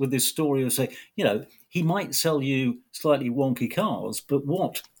this story of saying, he might sell you slightly wonky cars, but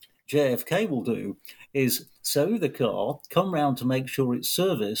what JFK will do is sell you the car, come round to make sure it's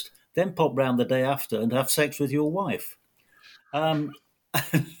serviced, then pop round the day after and have sex with your wife.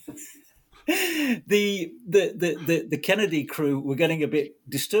 the Kennedy crew were getting a bit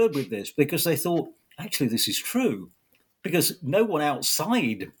disturbed with this because they thought, actually, this is true, because no one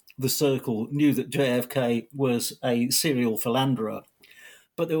outside the circle knew that JFK was a serial philanderer.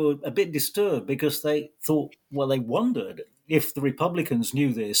 But they were a bit disturbed because they thought, well, they wondered if the Republicans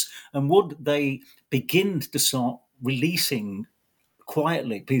knew this and would they begin to start releasing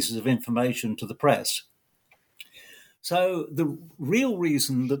quietly pieces of information to the press. So the real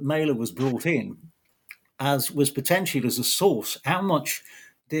reason that Mailer was brought in was potentially as a source. How much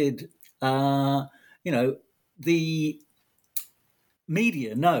did the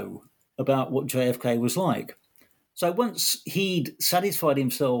media know about what JFK was like? So once he'd satisfied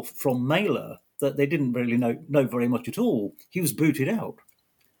himself from Mailer that they didn't really know very much at all, he was booted out.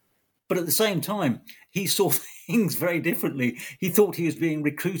 But at the same time, he saw things very differently. He thought he was being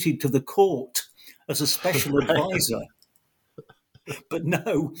recruited to the court as a special advisor. But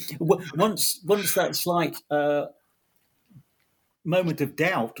no, once that slight moment of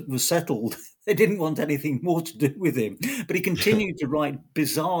doubt was settled, they didn't want anything more to do with him. But he continued to write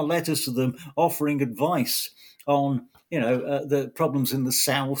bizarre letters to them, offering advice on, the problems in the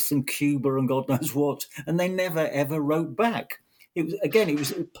South and Cuba and God knows what. And they never, ever wrote back. It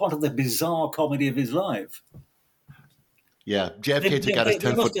was part of the bizarre comedy of his life. Yeah, JFK took out his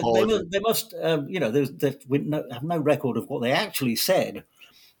 10-foot pole. They must, we have no record of what they actually said,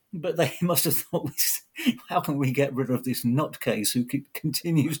 but they must have thought, how can we get rid of this nutcase who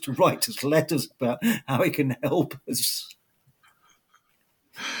continues to write us letters about how he can help us?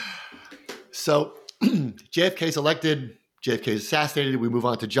 So JFK's elected, JFK's assassinated. We move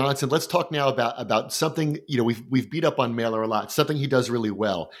on to Johnson. Let's talk now about something, we've beat up on Mailer a lot, something he does really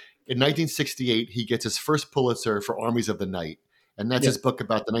well. In 1968, he gets his first Pulitzer for Armies of the Night. And that's his book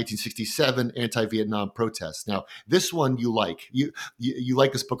about the 1967 anti-Vietnam protests. Now, this one you like. You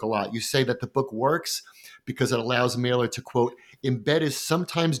like this book a lot. You say that the book works because it allows Mailer to, quote, embed his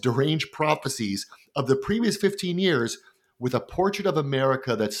sometimes deranged prophecies of the previous 15 years with a portrait of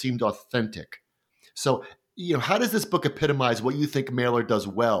America that seemed authentic. So, how does this book epitomize what you think Mailer does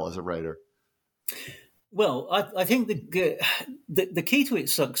well as a writer? Well, I think the key to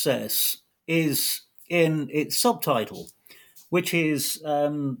its success is in its subtitle, which is,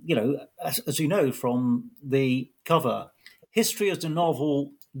 as you know from the cover, history as the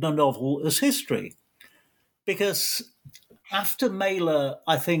novel as history. Because after Mailer,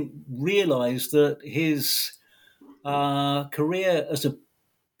 I think, realized that his career as a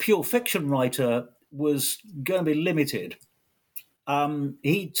pure fiction writer was going to be limited,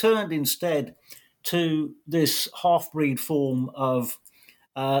 he turned instead to this half-breed form of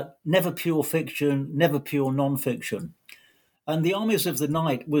never pure fiction, never pure non-fiction. And The Armies of the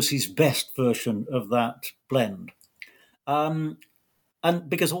Night was his best version of that blend. And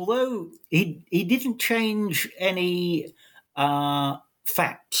because although he didn't change any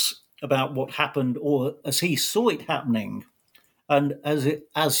facts about what happened or as he saw it happening, and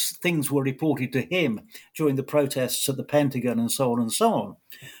as things were reported to him during the protests at the Pentagon and so on,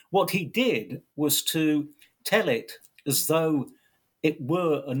 what he did was to tell it as though it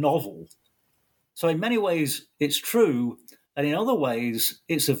were a novel. So in many ways, it's true, and in other ways,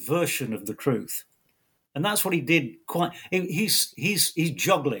 it's a version of the truth. And that's what he did. He's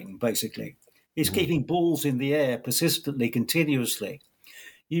juggling, basically. He's keeping balls in the air persistently, continuously.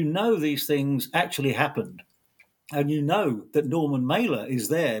 These things actually happened. And that Norman Mailer is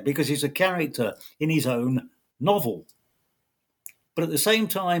there because he's a character in his own novel. But at the same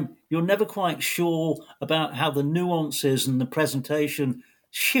time, you're never quite sure about how the nuances and the presentation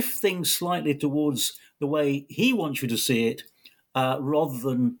shift things slightly towards the way he wants you to see it, rather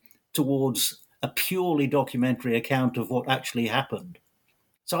than towards a purely documentary account of what actually happened.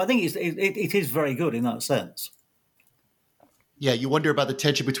 So I think it is very good in that sense. Yeah, you wonder about the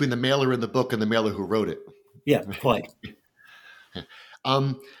tension between the Mailer in the book and the Mailer who wrote it. Yeah, quite.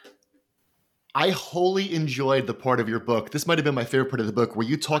 I wholly enjoyed the part of your book. This might have been my favorite part of the book, where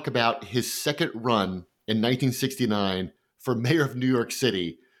you talk about his second run in 1969 for mayor of New York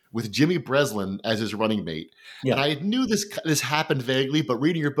City with Jimmy Breslin as his running mate. Yeah. And I knew this happened vaguely, but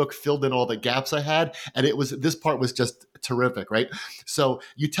reading your book filled in all the gaps I had. And this part was just terrific, right? So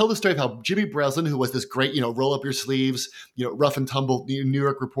you tell the story of how Jimmy Breslin, who was this great, roll up your sleeves, rough and tumble New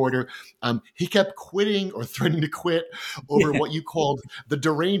York reporter, he kept quitting or threatening to quit over what you called the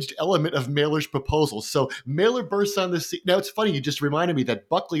deranged element of Mailer's proposals. So Mailer bursts on the scene. Now it's funny, you just reminded me that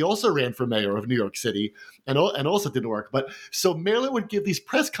Buckley also ran for mayor of New York City and also didn't work. But so Mailer would give these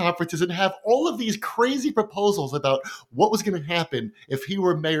press conferences and have all of these crazy proposals about what was going to happen if he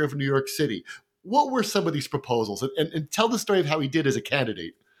were mayor of New York City. What were some of these proposals? And tell the story of how he did as a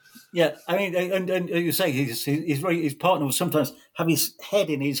candidate. Yeah, I mean, and you say his partner would sometimes have his head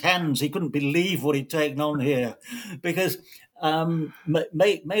in his hands. He couldn't believe what he'd taken on here, because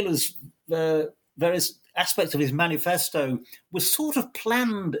Mailer's various aspects of his manifesto was sort of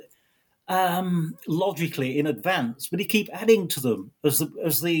planned logically in advance, but he kept adding to them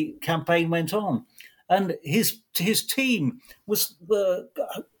as the campaign went on, and his team was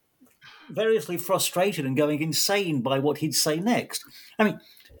variously frustrated and going insane by what he'd say next. I mean,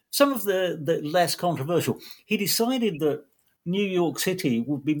 some of the less controversial, he decided that New York City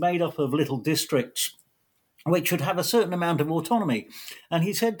would be made up of little districts which should have a certain amount of autonomy. And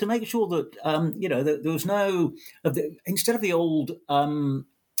he said to make sure that, that there was no, instead of the old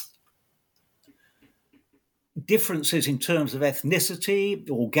differences in terms of ethnicity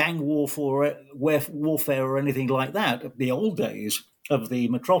or gang warfare or anything like that, the old days of the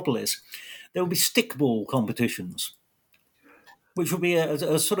metropolis, there would be stickball competitions, which would be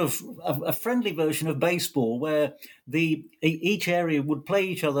a sort of a friendly version of baseball, where each area would play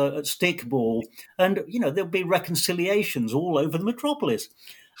each other at stickball, and there'll be reconciliations all over the metropolis.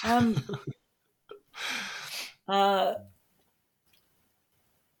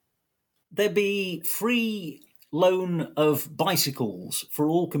 There'd be free loan of bicycles for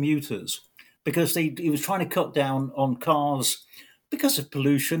all commuters, because he was trying to cut down on cars because of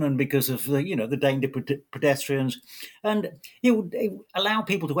pollution and because of the danger to pedestrians, and it would allow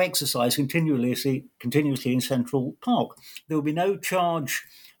people to exercise continuously in Central Park. There would be no charge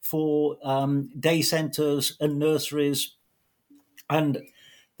for day centres and nurseries, and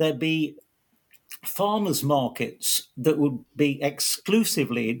there'd be farmers' markets that would be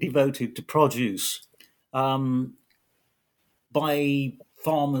exclusively devoted to produce by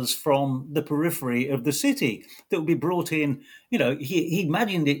farmers from the periphery of the city that would be brought in. He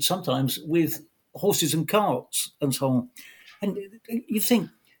imagined it sometimes with horses and carts and so on. And you think,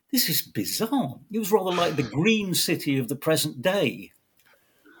 this is bizarre. It was rather like the green city of the present day.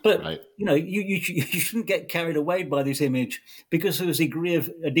 But, right. You shouldn't get carried away by this image, because there was a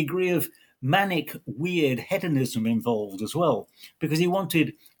degree of manic, weird hedonism involved as well, because he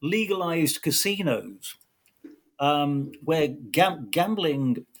wanted legalized casinos where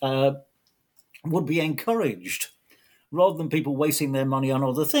gambling would be encouraged rather than people wasting their money on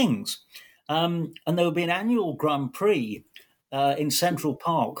other things. And there would be an annual Grand Prix in Central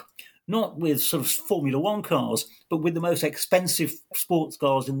Park, not with sort of Formula One cars, but with the most expensive sports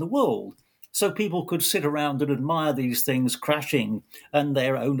cars in the world. So people could sit around and admire these things crashing and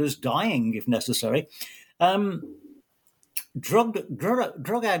their owners dying if necessary. Drug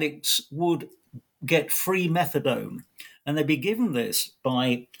addicts would get free methadone, and they'd be given this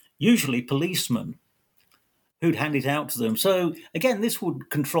by usually policemen who'd hand it out to them. So again, this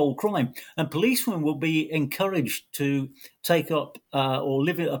would control crime, and policemen will be encouraged to take up or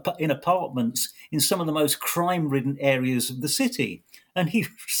live in apartments in some of the most crime-ridden areas of the city. And he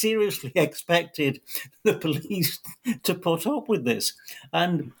seriously expected the police to put up with this.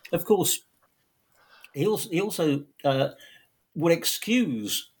 And of course, he also would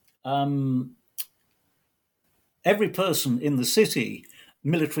excuse every person in the city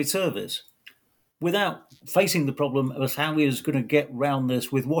military service without facing the problem of how he was going to get round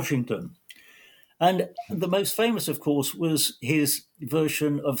this with Washington. And the most famous, of course, was his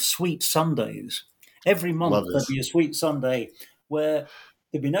version of Sweet Sundays. Every month there'd be a Sweet Sunday where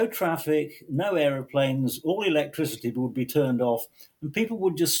there'd be no traffic, no aeroplanes, all electricity would be turned off, and people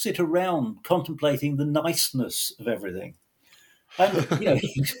would just sit around contemplating the niceness of everything. And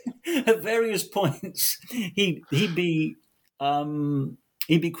at various points, he'd be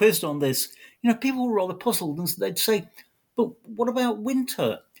quizzed on this. People were rather puzzled, and they'd say, "But what about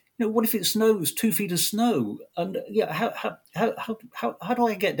winter? What if it snows 2 feet of snow? And how do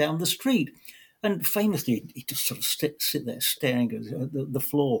I get down the street?" And famously, he'd just sort of sit there staring at the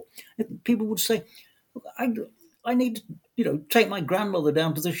floor. People would say, "I need to take my grandmother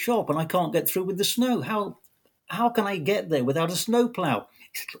down to the shop, and I can't get through with the snow. How can I get there without a snowplow?"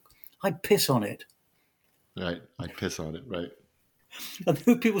 He said, "Look, I'd piss on it." Right, I'd piss on it, right. And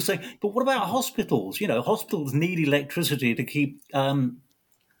then people say, "But what about hospitals? Hospitals need electricity to keep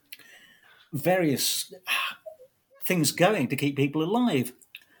various things going, to keep people alive."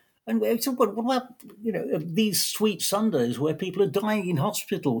 And we said, "What about these sweet Sundays where people are dying in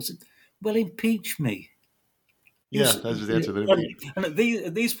hospitals?" "Well, impeach me." Yeah, that was the answer. And at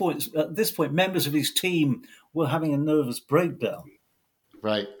this point, members of his team were having a nervous breakdown.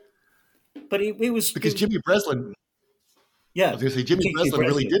 Right. But it was because Jimmy Breslin. Yeah, I was going to say Jimmy Breslin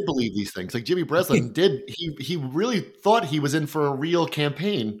really did believe these things. Like Jimmy Breslin did, he really thought he was in for a real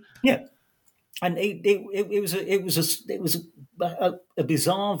campaign. Yeah, and it was a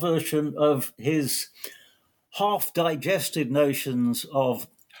bizarre version of his half-digested notions of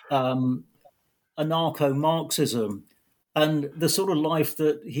anarcho-Marxism and the sort of life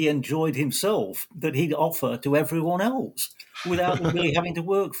that he enjoyed himself that he'd offer to everyone else without them really having to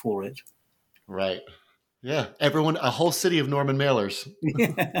work for it. Right. Yeah. Everyone, a whole city of Norman Mailers.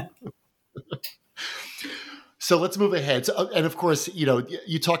 Yeah. So let's move ahead. So, and of course,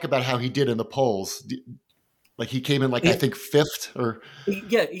 you talk about how he did in the polls. Like he came in, I think fifth, or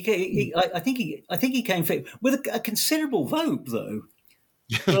yeah. I think he came fifth with a considerable vote, though.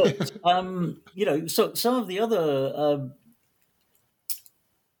 But so some of the other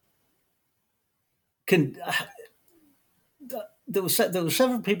there were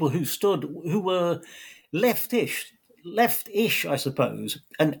several people who were leftish, I suppose,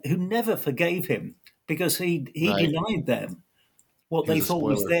 and who never forgave him because he Right. denied them what they thought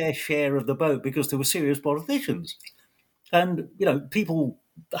was their share of the vote because they were serious politicians. And, people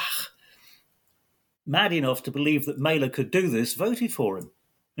mad enough to believe that Mailer could do this voted for him,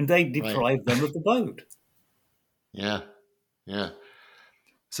 and they deprived them of the vote. Yeah. Yeah.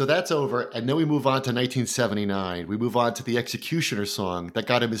 So that's over. And then we move on to 1979. We move on to the Executioner song that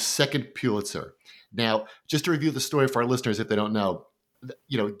got him his second Pulitzer. Now, just to review the story for our listeners, if they don't know,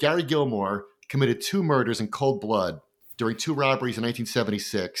 Gary Gilmore committed 2 murders in cold blood during 2 robberies in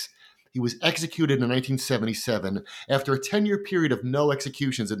 1976. He was executed in 1977 after a 10-year period of no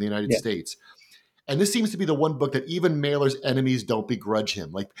executions in the United States. And this seems to be the one book that even Mailer's enemies don't begrudge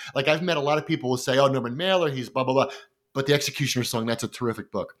him. Like I've met a lot of people who say, oh, Norman Mailer, he's blah, blah, blah. But The Executioner Song, that's a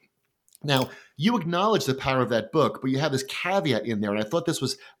terrific book. Now, you acknowledge the power of that book, but you have this caveat in there, and I thought this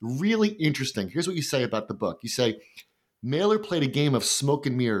was really interesting. Here's what you say about the book. You say, Mailer played a game of smoke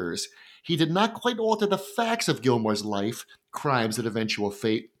and mirrors. He did not quite alter the facts of Gilmore's life, crimes, and eventual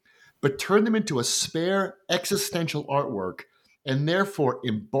fate, but turned them into a spare existential artwork and therefore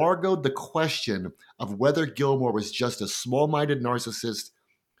embargoed the question of whether Gilmore was just a small-minded narcissist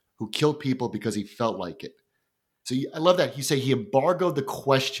who killed people because he felt like it. So I love that. You say he embargoed the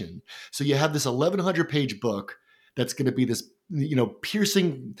question. So you have this 1,100-page book that's going to be this,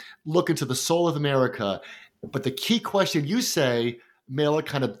 piercing look into the soul of America. But the key question, you say, Mailer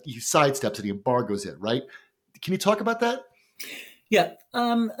he sidesteps it, he embargoes it, right? Can you talk about that? Yeah.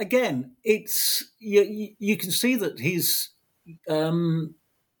 Again, it's you can see that he's doing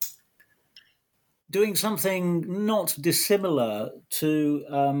something not dissimilar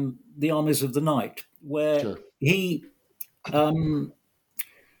to The Armies of the Night, where he does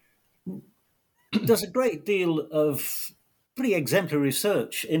a great deal of pretty exemplary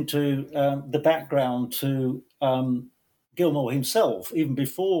research into the background to Gilmore himself, even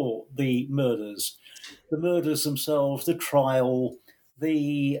before the murders themselves, the trial,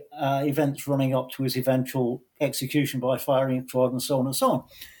 the events running up to his eventual execution by firing squad, and so on and so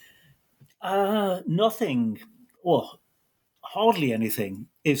on. Nothing, or hardly anything,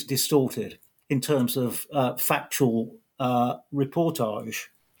 is distorted in terms of factual reportage.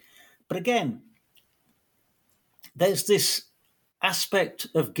 But again, there's this aspect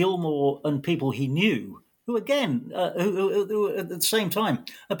of Gilmore and people he knew who, again, who at the same time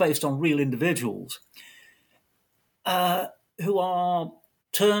are based on real individuals, who are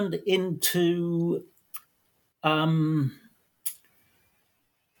turned into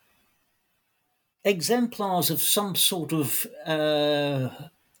exemplars of some sort of, as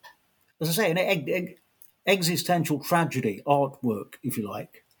I say, an existential tragedy, artwork, if you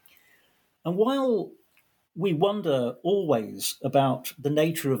like. And while we wonder always about the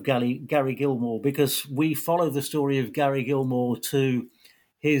nature of Gary Gilmore, because we follow the story of Gary Gilmore to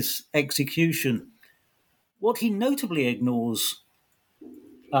his execution, what he notably ignores,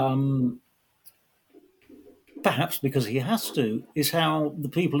 perhaps because he has to, is how the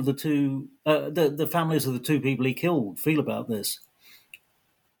people of the two, the families of the 2 people he killed feel about this.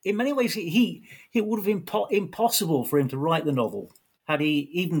 In many ways, it would have been impossible for him to write the novel had he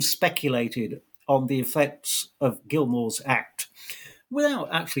even speculated on the effects of Gilmore's act, without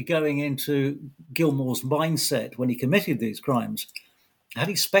actually going into Gilmore's mindset when he committed these crimes. Had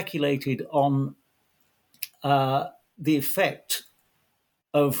he speculated on the effect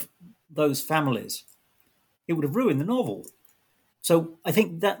of those families, it would have ruined the novel. So I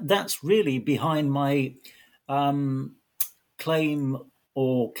think that's really behind my claim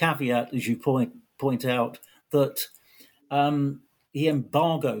or caveat, as you point out, that he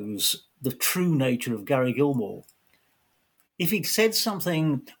embargoes the true nature of Gary Gilmore. If he'd said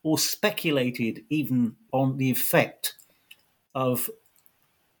something or speculated even on the effect of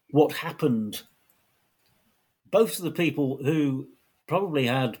what happened, both to the people who probably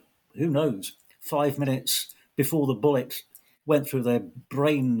had, who knows, 5 minutes before the bullet went through their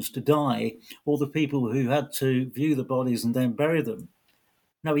brains to die, or the people who had to view the bodies and then bury them.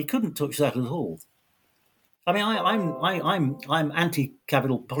 No, he couldn't touch that at all. I mean, I'm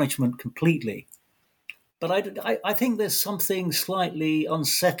anti-capital punishment completely, but I think there's something slightly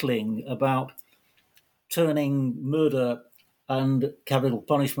unsettling about turning murder and capital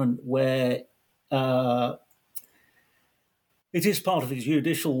punishment, where it is part of the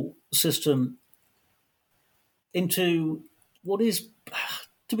judicial system, into what is,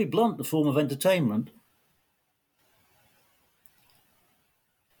 to be blunt, a form of entertainment.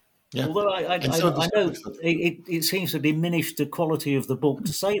 Yeah. Although I know it seems to diminish the quality of the book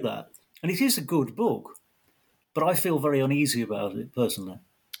to say that. And it is a good book, but I feel very uneasy about it personally.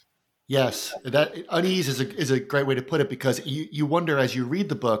 Yes, that unease is a great way to put it, because you wonder as you read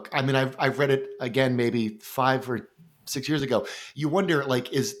the book. I mean, I've read it again maybe 5 or 6 years ago. You wonder,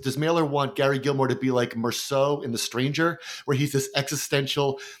 like, does Mailer want Gary Gilmore to be like Meursault in The Stranger, where he's this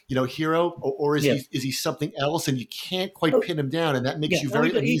existential, hero, or is he something else, and you can't quite pin him down, and that makes you very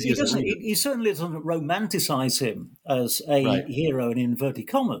uneasy as a reader. He certainly doesn't romanticize him as a hero in inverted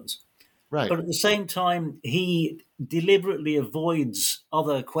commas. Right. But at the same time, he deliberately avoids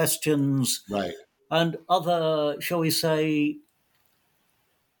other questions and other, shall we say,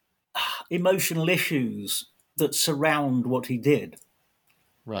 emotional issues that surround what he did,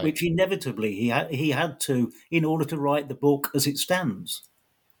 which inevitably he had to, in order to write the book as it stands.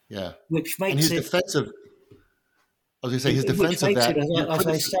 Yeah. Which makes his defense of that, as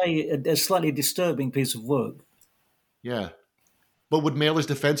I say, a slightly disturbing piece of work. Yeah. But would Mailer's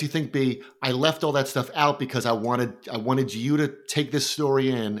defense, you think, be, I left all that stuff out because I wanted you to take this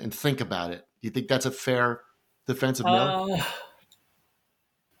story in and think about it? Do you think that's a fair defense of Mailer?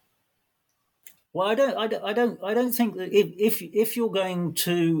 Well, I don't think that if you're going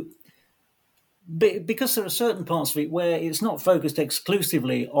to, because there are certain parts of it where it's not focused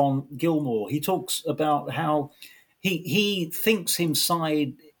exclusively on Gilmore. He talks about how he thinks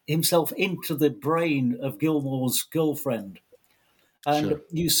himself into the brain of Gilmore's girlfriend. And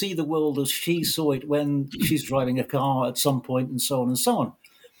you see the world as she saw it when she's driving a car at some point, and so on and so on.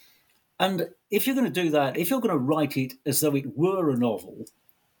 And if you're going to do that, if you're going to write it as though it were a novel,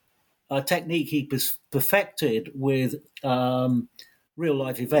 a technique he perfected with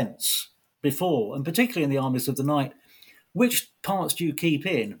real-life events before, and particularly in The Armies of the Night, which parts do you keep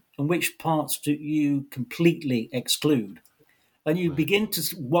in and which parts do you completely exclude? And you begin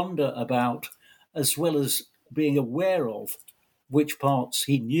to wonder about, as well as being aware of, which parts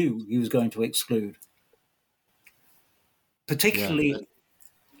he knew he was going to exclude. Particularly,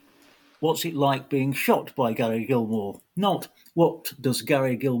 what's it like being shot by Gary Gilmore? Not what does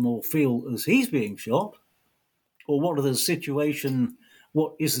Gary Gilmore feel as he's being shot, or what is the situation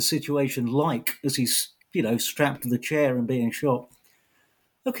like as he's, strapped to the chair and being shot.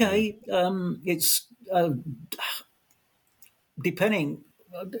 Okay, it's depending...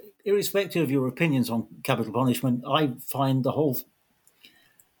 irrespective of your opinions on capital punishment, I find the whole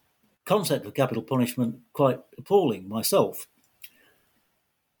concept of capital punishment quite appalling myself.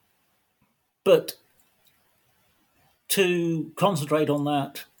 But to concentrate on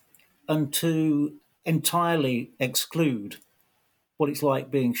that and to entirely exclude what it's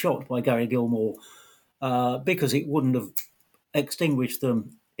like being shot by Gary Gilmore, because it wouldn't have extinguished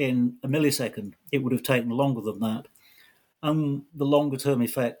them in a millisecond, it would have taken longer than that. And the longer-term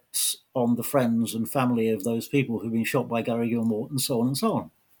effects on the friends and family of those people who've been shot by Gary Gilmore, and so on and so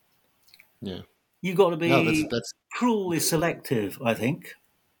on. Yeah, you've got to be cruelly selective, I think,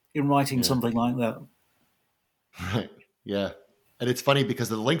 in writing something like that. Right. Yeah, and it's funny because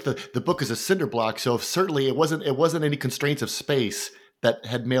the length of the book is a cinder block, so certainly it wasn't any constraints of space that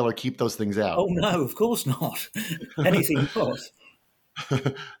had Mailer keep those things out. Oh no, of course not. Anything but.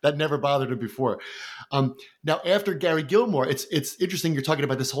 That never bothered him before. Now, after Gary Gilmore, it's interesting you're talking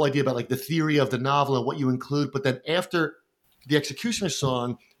about this whole idea about like the theory of the novel and what you include, but then after The Executioner's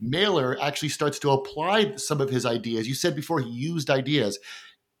Song, Mailer actually starts to apply some of his ideas. You said before he used ideas,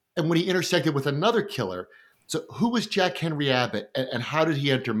 and when he intersected with another killer. So who was Jack Henry Abbott, and how did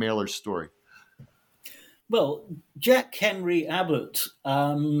he enter Mailer's story? Well, Jack Henry Abbott,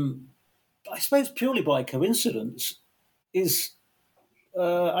 I suppose purely by coincidence, is...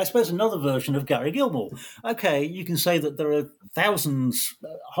 I suppose another version of Gary Gilmore. Okay, you can say that there are thousands,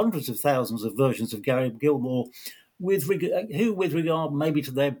 hundreds of thousands of versions of Gary Gilmore who, with regard maybe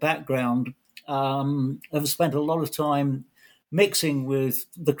to their background, have spent a lot of time mixing with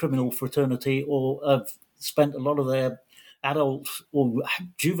the criminal fraternity, or have spent a lot of their adult or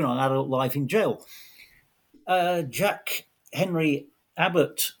juvenile adult life in jail. Jack Henry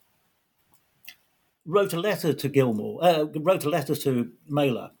Abbott wrote a letter to wrote a letter to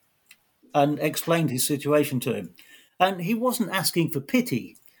Mailer and explained his situation to him. And he wasn't asking for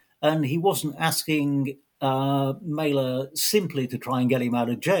pity, and he wasn't asking Mailer simply to try and get him out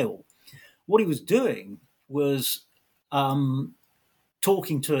of jail. What he was doing was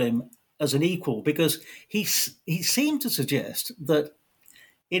talking to him as an equal, because he seemed to suggest that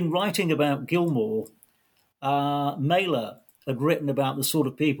in writing about Gilmore, Mailer had written about the sort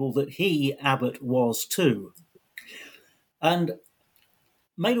of people that he, Abbott, was too. And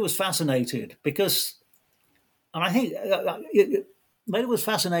Mailer was fascinated because, and I think Mailer was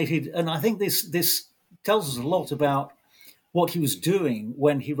fascinated, and I think this tells us a lot about what he was doing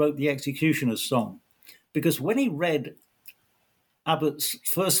when he wrote the Executioner's Song. Because when he read Abbott's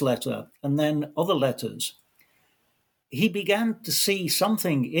first letter and then other letters, he began to see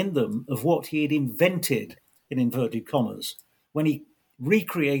something in them of what he had invented, in inverted commas, when he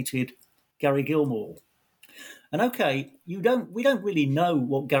recreated Gary Gilmore. And okay, we don't really know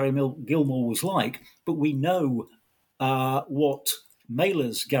what Gary Gilmore was like, but we know what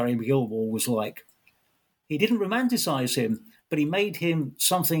Mailer's Gary Gilmore was like. He didn't romanticize him, but he made him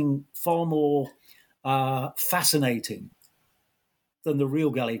something far more fascinating than the real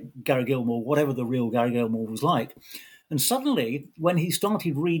Gary Gilmore, whatever the real Gary Gilmore was like. And suddenly, when he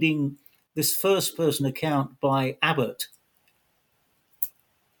started reading this first-person account by Abbott,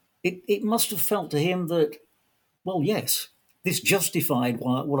 it must have felt to him that, well, yes, this justified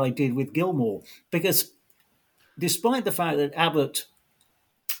what I did with Gilmore. Because despite the fact that Abbott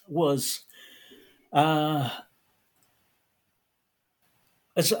was, as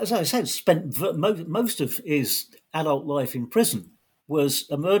I said, spent most of his adult life in prison, was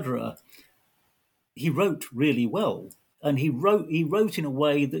a murderer, he wrote really well. And he wrote in a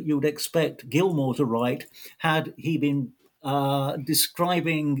way that you would expect Gilmore to write had he been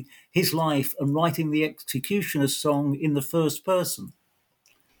describing his life and writing the Executioner's Song in the first person,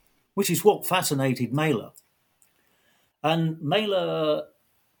 which is what fascinated Mailer. And Mailer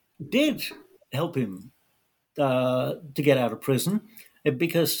did help him to get out of prison,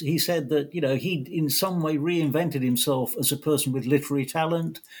 because he said that, he'd in some way reinvented himself as a person with literary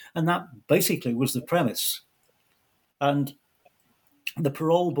talent, and that basically was the premise. And the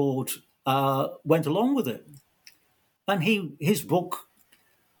parole board went along with it. And his book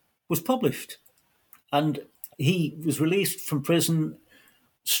was published. And he was released from prison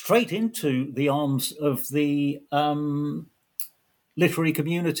straight into the arms of the literary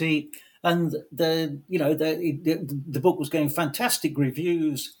community. And the book was getting fantastic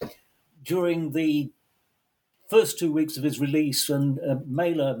reviews during the first 2 weeks of his release. And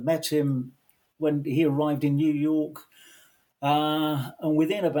Mailer met him when he arrived in New York. And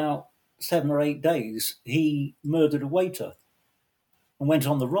within about 7 or 8 days, he murdered a waiter and went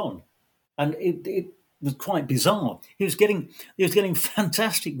on the run. And it was quite bizarre. He was getting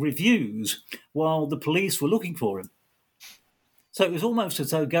fantastic reviews while the police were looking for him. So it was almost as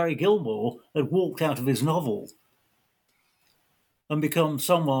though Gary Gilmore had walked out of his novel and become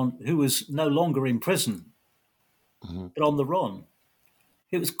someone who was no longer in prison, but on the run.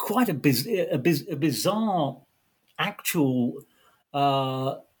 It was quite a bizarre actual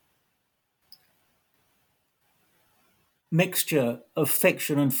mixture of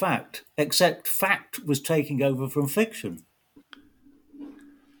fiction and fact, except fact was taking over from fiction,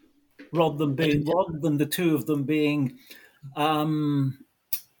 rather than the two of them being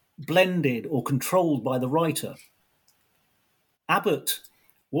blended or controlled by the writer. Abbott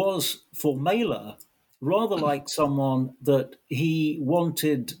was, for Mailer, rather like someone that he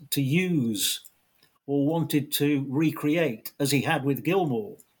wanted to use or wanted to recreate, as he had with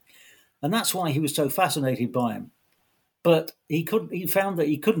Gilmore. And that's why he was so fascinated by him. But he found that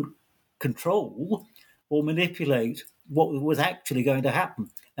he couldn't control or manipulate what was actually going to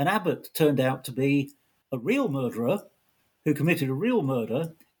happen. And Abbott turned out to be a real murderer who committed a real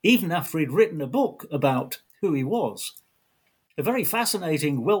murder, even after he'd written a book about who he was. A very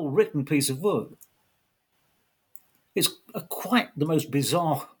fascinating, well-written piece of work. It's quite the most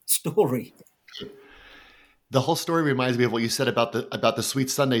bizarre story. The whole story reminds me of what you said about the sweet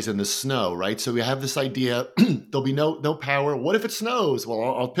Sundays in the snow, right? So we have this idea, there'll be no power. What if it snows? Well,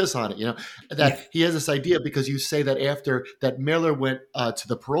 I'll piss on it, That he has this idea because you say that after that Mailer went to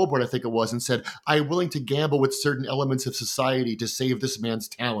the parole board, I think it was, and said, I'm willing to gamble with certain elements of society to save this man's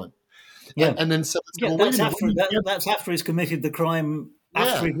talent. Yeah. And then that's after he's committed the crime,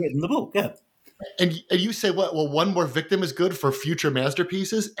 after he'd written the book, yeah. And you say, well, one more victim is good for future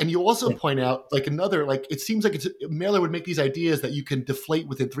masterpieces. And you also point out, it seems like Mailer would make these ideas that you can deflate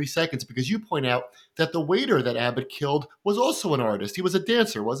within 3 seconds, because you point out that the waiter that Abbott killed was also an artist. He was a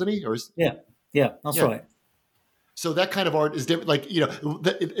dancer, wasn't he? Yeah, that's right. So that kind of art is different. Like,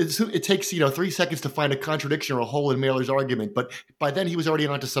 it takes, 3 seconds to find a contradiction or a hole in Mailer's argument, but by then he was already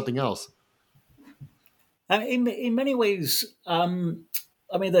onto something else. In many ways,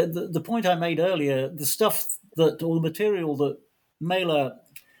 the point I made earlier, the stuff or the material that Mailer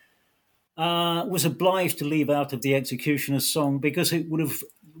was obliged to leave out of the Executioner's Song because it would have,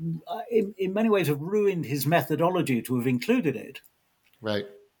 in many ways, have ruined his methodology to have included it. Right.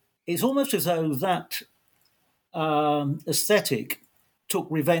 It's almost as though that aesthetic took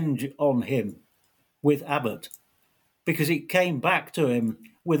revenge on him with Abbott, because it came back to him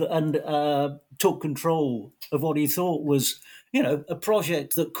and took control of what he thought was, a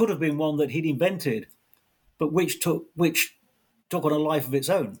project that could have been one that he'd invented, but which took on a life of its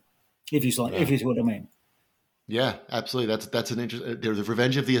own. If you see what I mean. Yeah, absolutely. That's an interesting. There's a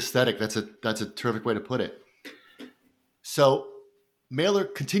revenge of the aesthetic. That's a terrific way to put it. So Mailer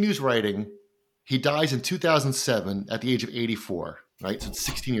continues writing. He dies in 2007 at the age of 84. Right, so it's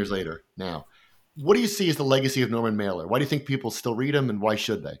 16 years later now. What do you see as the legacy of Norman Mailer? Why do you think people still read him, and why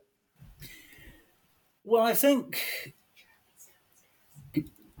should they? Well, I think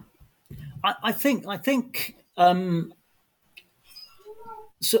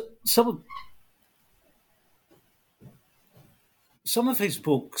so some of his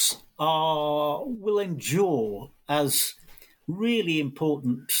books will endure as really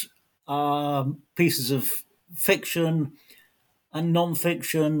important pieces of fiction and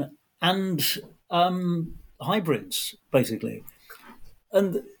non-fiction and hybrids, basically.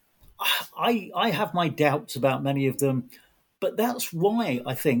 And I have my doubts about many of them, but that's why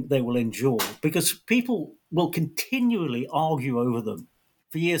I think they will endure, because people will continually argue over them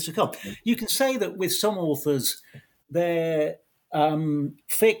for years to come. You can say that with some authors, they're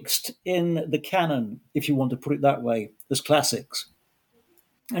fixed in the canon, if you want to put it that way, as classics.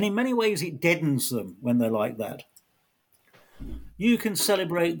 And in many ways, it deadens them when they're like that. You can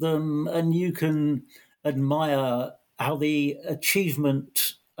celebrate them and you can admire how the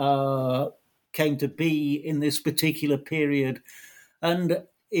achievement came to be in this particular period. And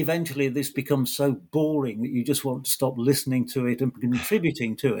eventually this becomes so boring that you just want to stop listening to it and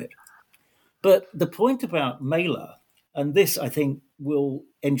contributing to it. But the point about Mailer, and this I think will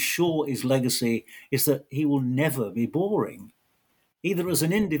ensure his legacy, is that he will never be boring, either as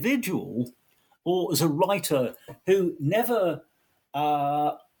an individual or as a writer who never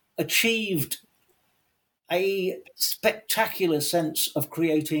achieved a spectacular sense of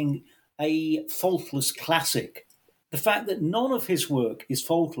creating a faultless classic. The fact that none of his work is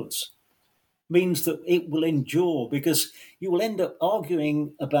faultless means that it will endure, because you will end up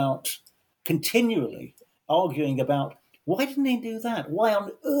continually arguing about, why didn't he do that? Why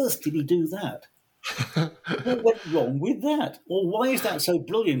on earth did he do that? What went wrong with that? Or why is that so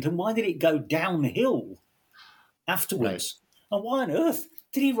brilliant? And why did it go downhill afterwards? Right. And why on earth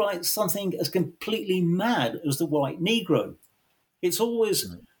did he write something as completely mad as The White Negro? It's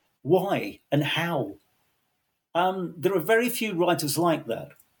always why and how. There are very few writers like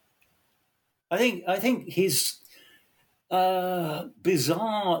that. I think his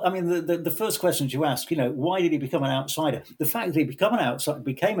bizarre. I mean, the first questions you ask, why did he become an outsider? The fact that he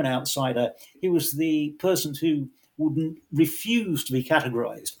became an outsider, he was the person who wouldn't refuse to be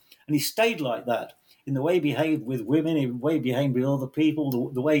categorized, and he stayed like that in the way he behaved with women, in the way he behaved with other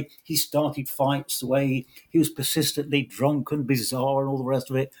people, the way he started fights, the way he was persistently drunk and bizarre, and all the rest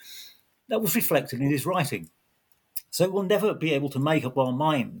of it. That was reflected in his writing. So we'll never be able to make up our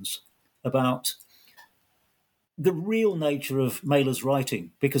minds about the real nature of Mailer's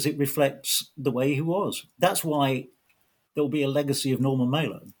writing, because it reflects the way he was. That's why there'll be a legacy of Norman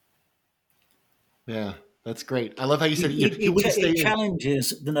Mailer. Yeah, that's great. I love how you said it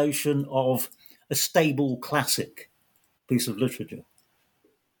challenges the notion of a stable classic piece of literature.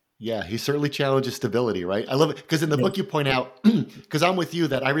 Yeah, he certainly challenges stability, right? I love it because in the book you point out, because I'm with you,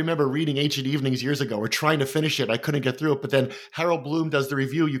 that I remember reading Ancient Evenings years ago or trying to finish it. I couldn't get through it. But then Harold Bloom does the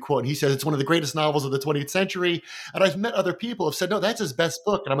review you quote, and he says it's one of the greatest novels of the 20th century. And I've met other people who have said, no, that's his best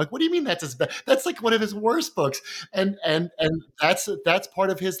book. And I'm like, what do you mean that's his best? That's like one of his worst books. And that's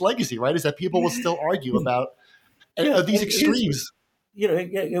part of his legacy, right? Is that people will still argue about these extremes. He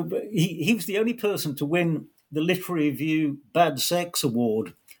was the only person to win the Literary Review Bad Sex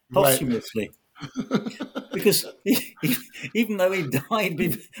Award posthumously, because even though he died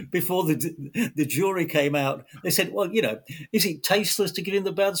before the jury came out, they said, well, is it tasteless to give him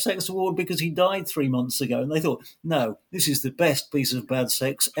the Bad Sex Award because he died 3 months ago? And they thought, no, this is the best piece of bad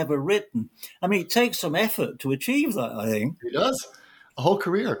sex ever written. I mean, it takes some effort to achieve that, I think. It does. A whole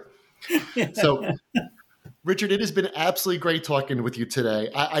career. So Richard, it has been absolutely great talking with you today.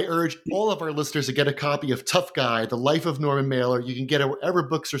 I urge all of our listeners to get a copy of Tough Guy, The Life of Norman Mailer. You can get it wherever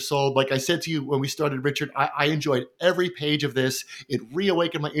books are sold. Like I said to you when we started, Richard, I enjoyed every page of this. It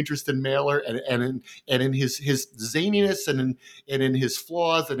reawakened my interest in Mailer and in his zaniness and in his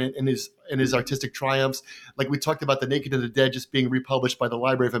flaws and in his artistic triumphs. Like we talked about The Naked and the Dead just being republished by the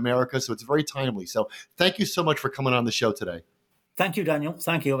Library of America, so it's very timely. So thank you so much for coming on the show today. Thank you, Daniel.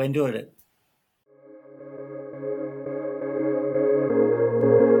 Thank you. I've enjoyed it.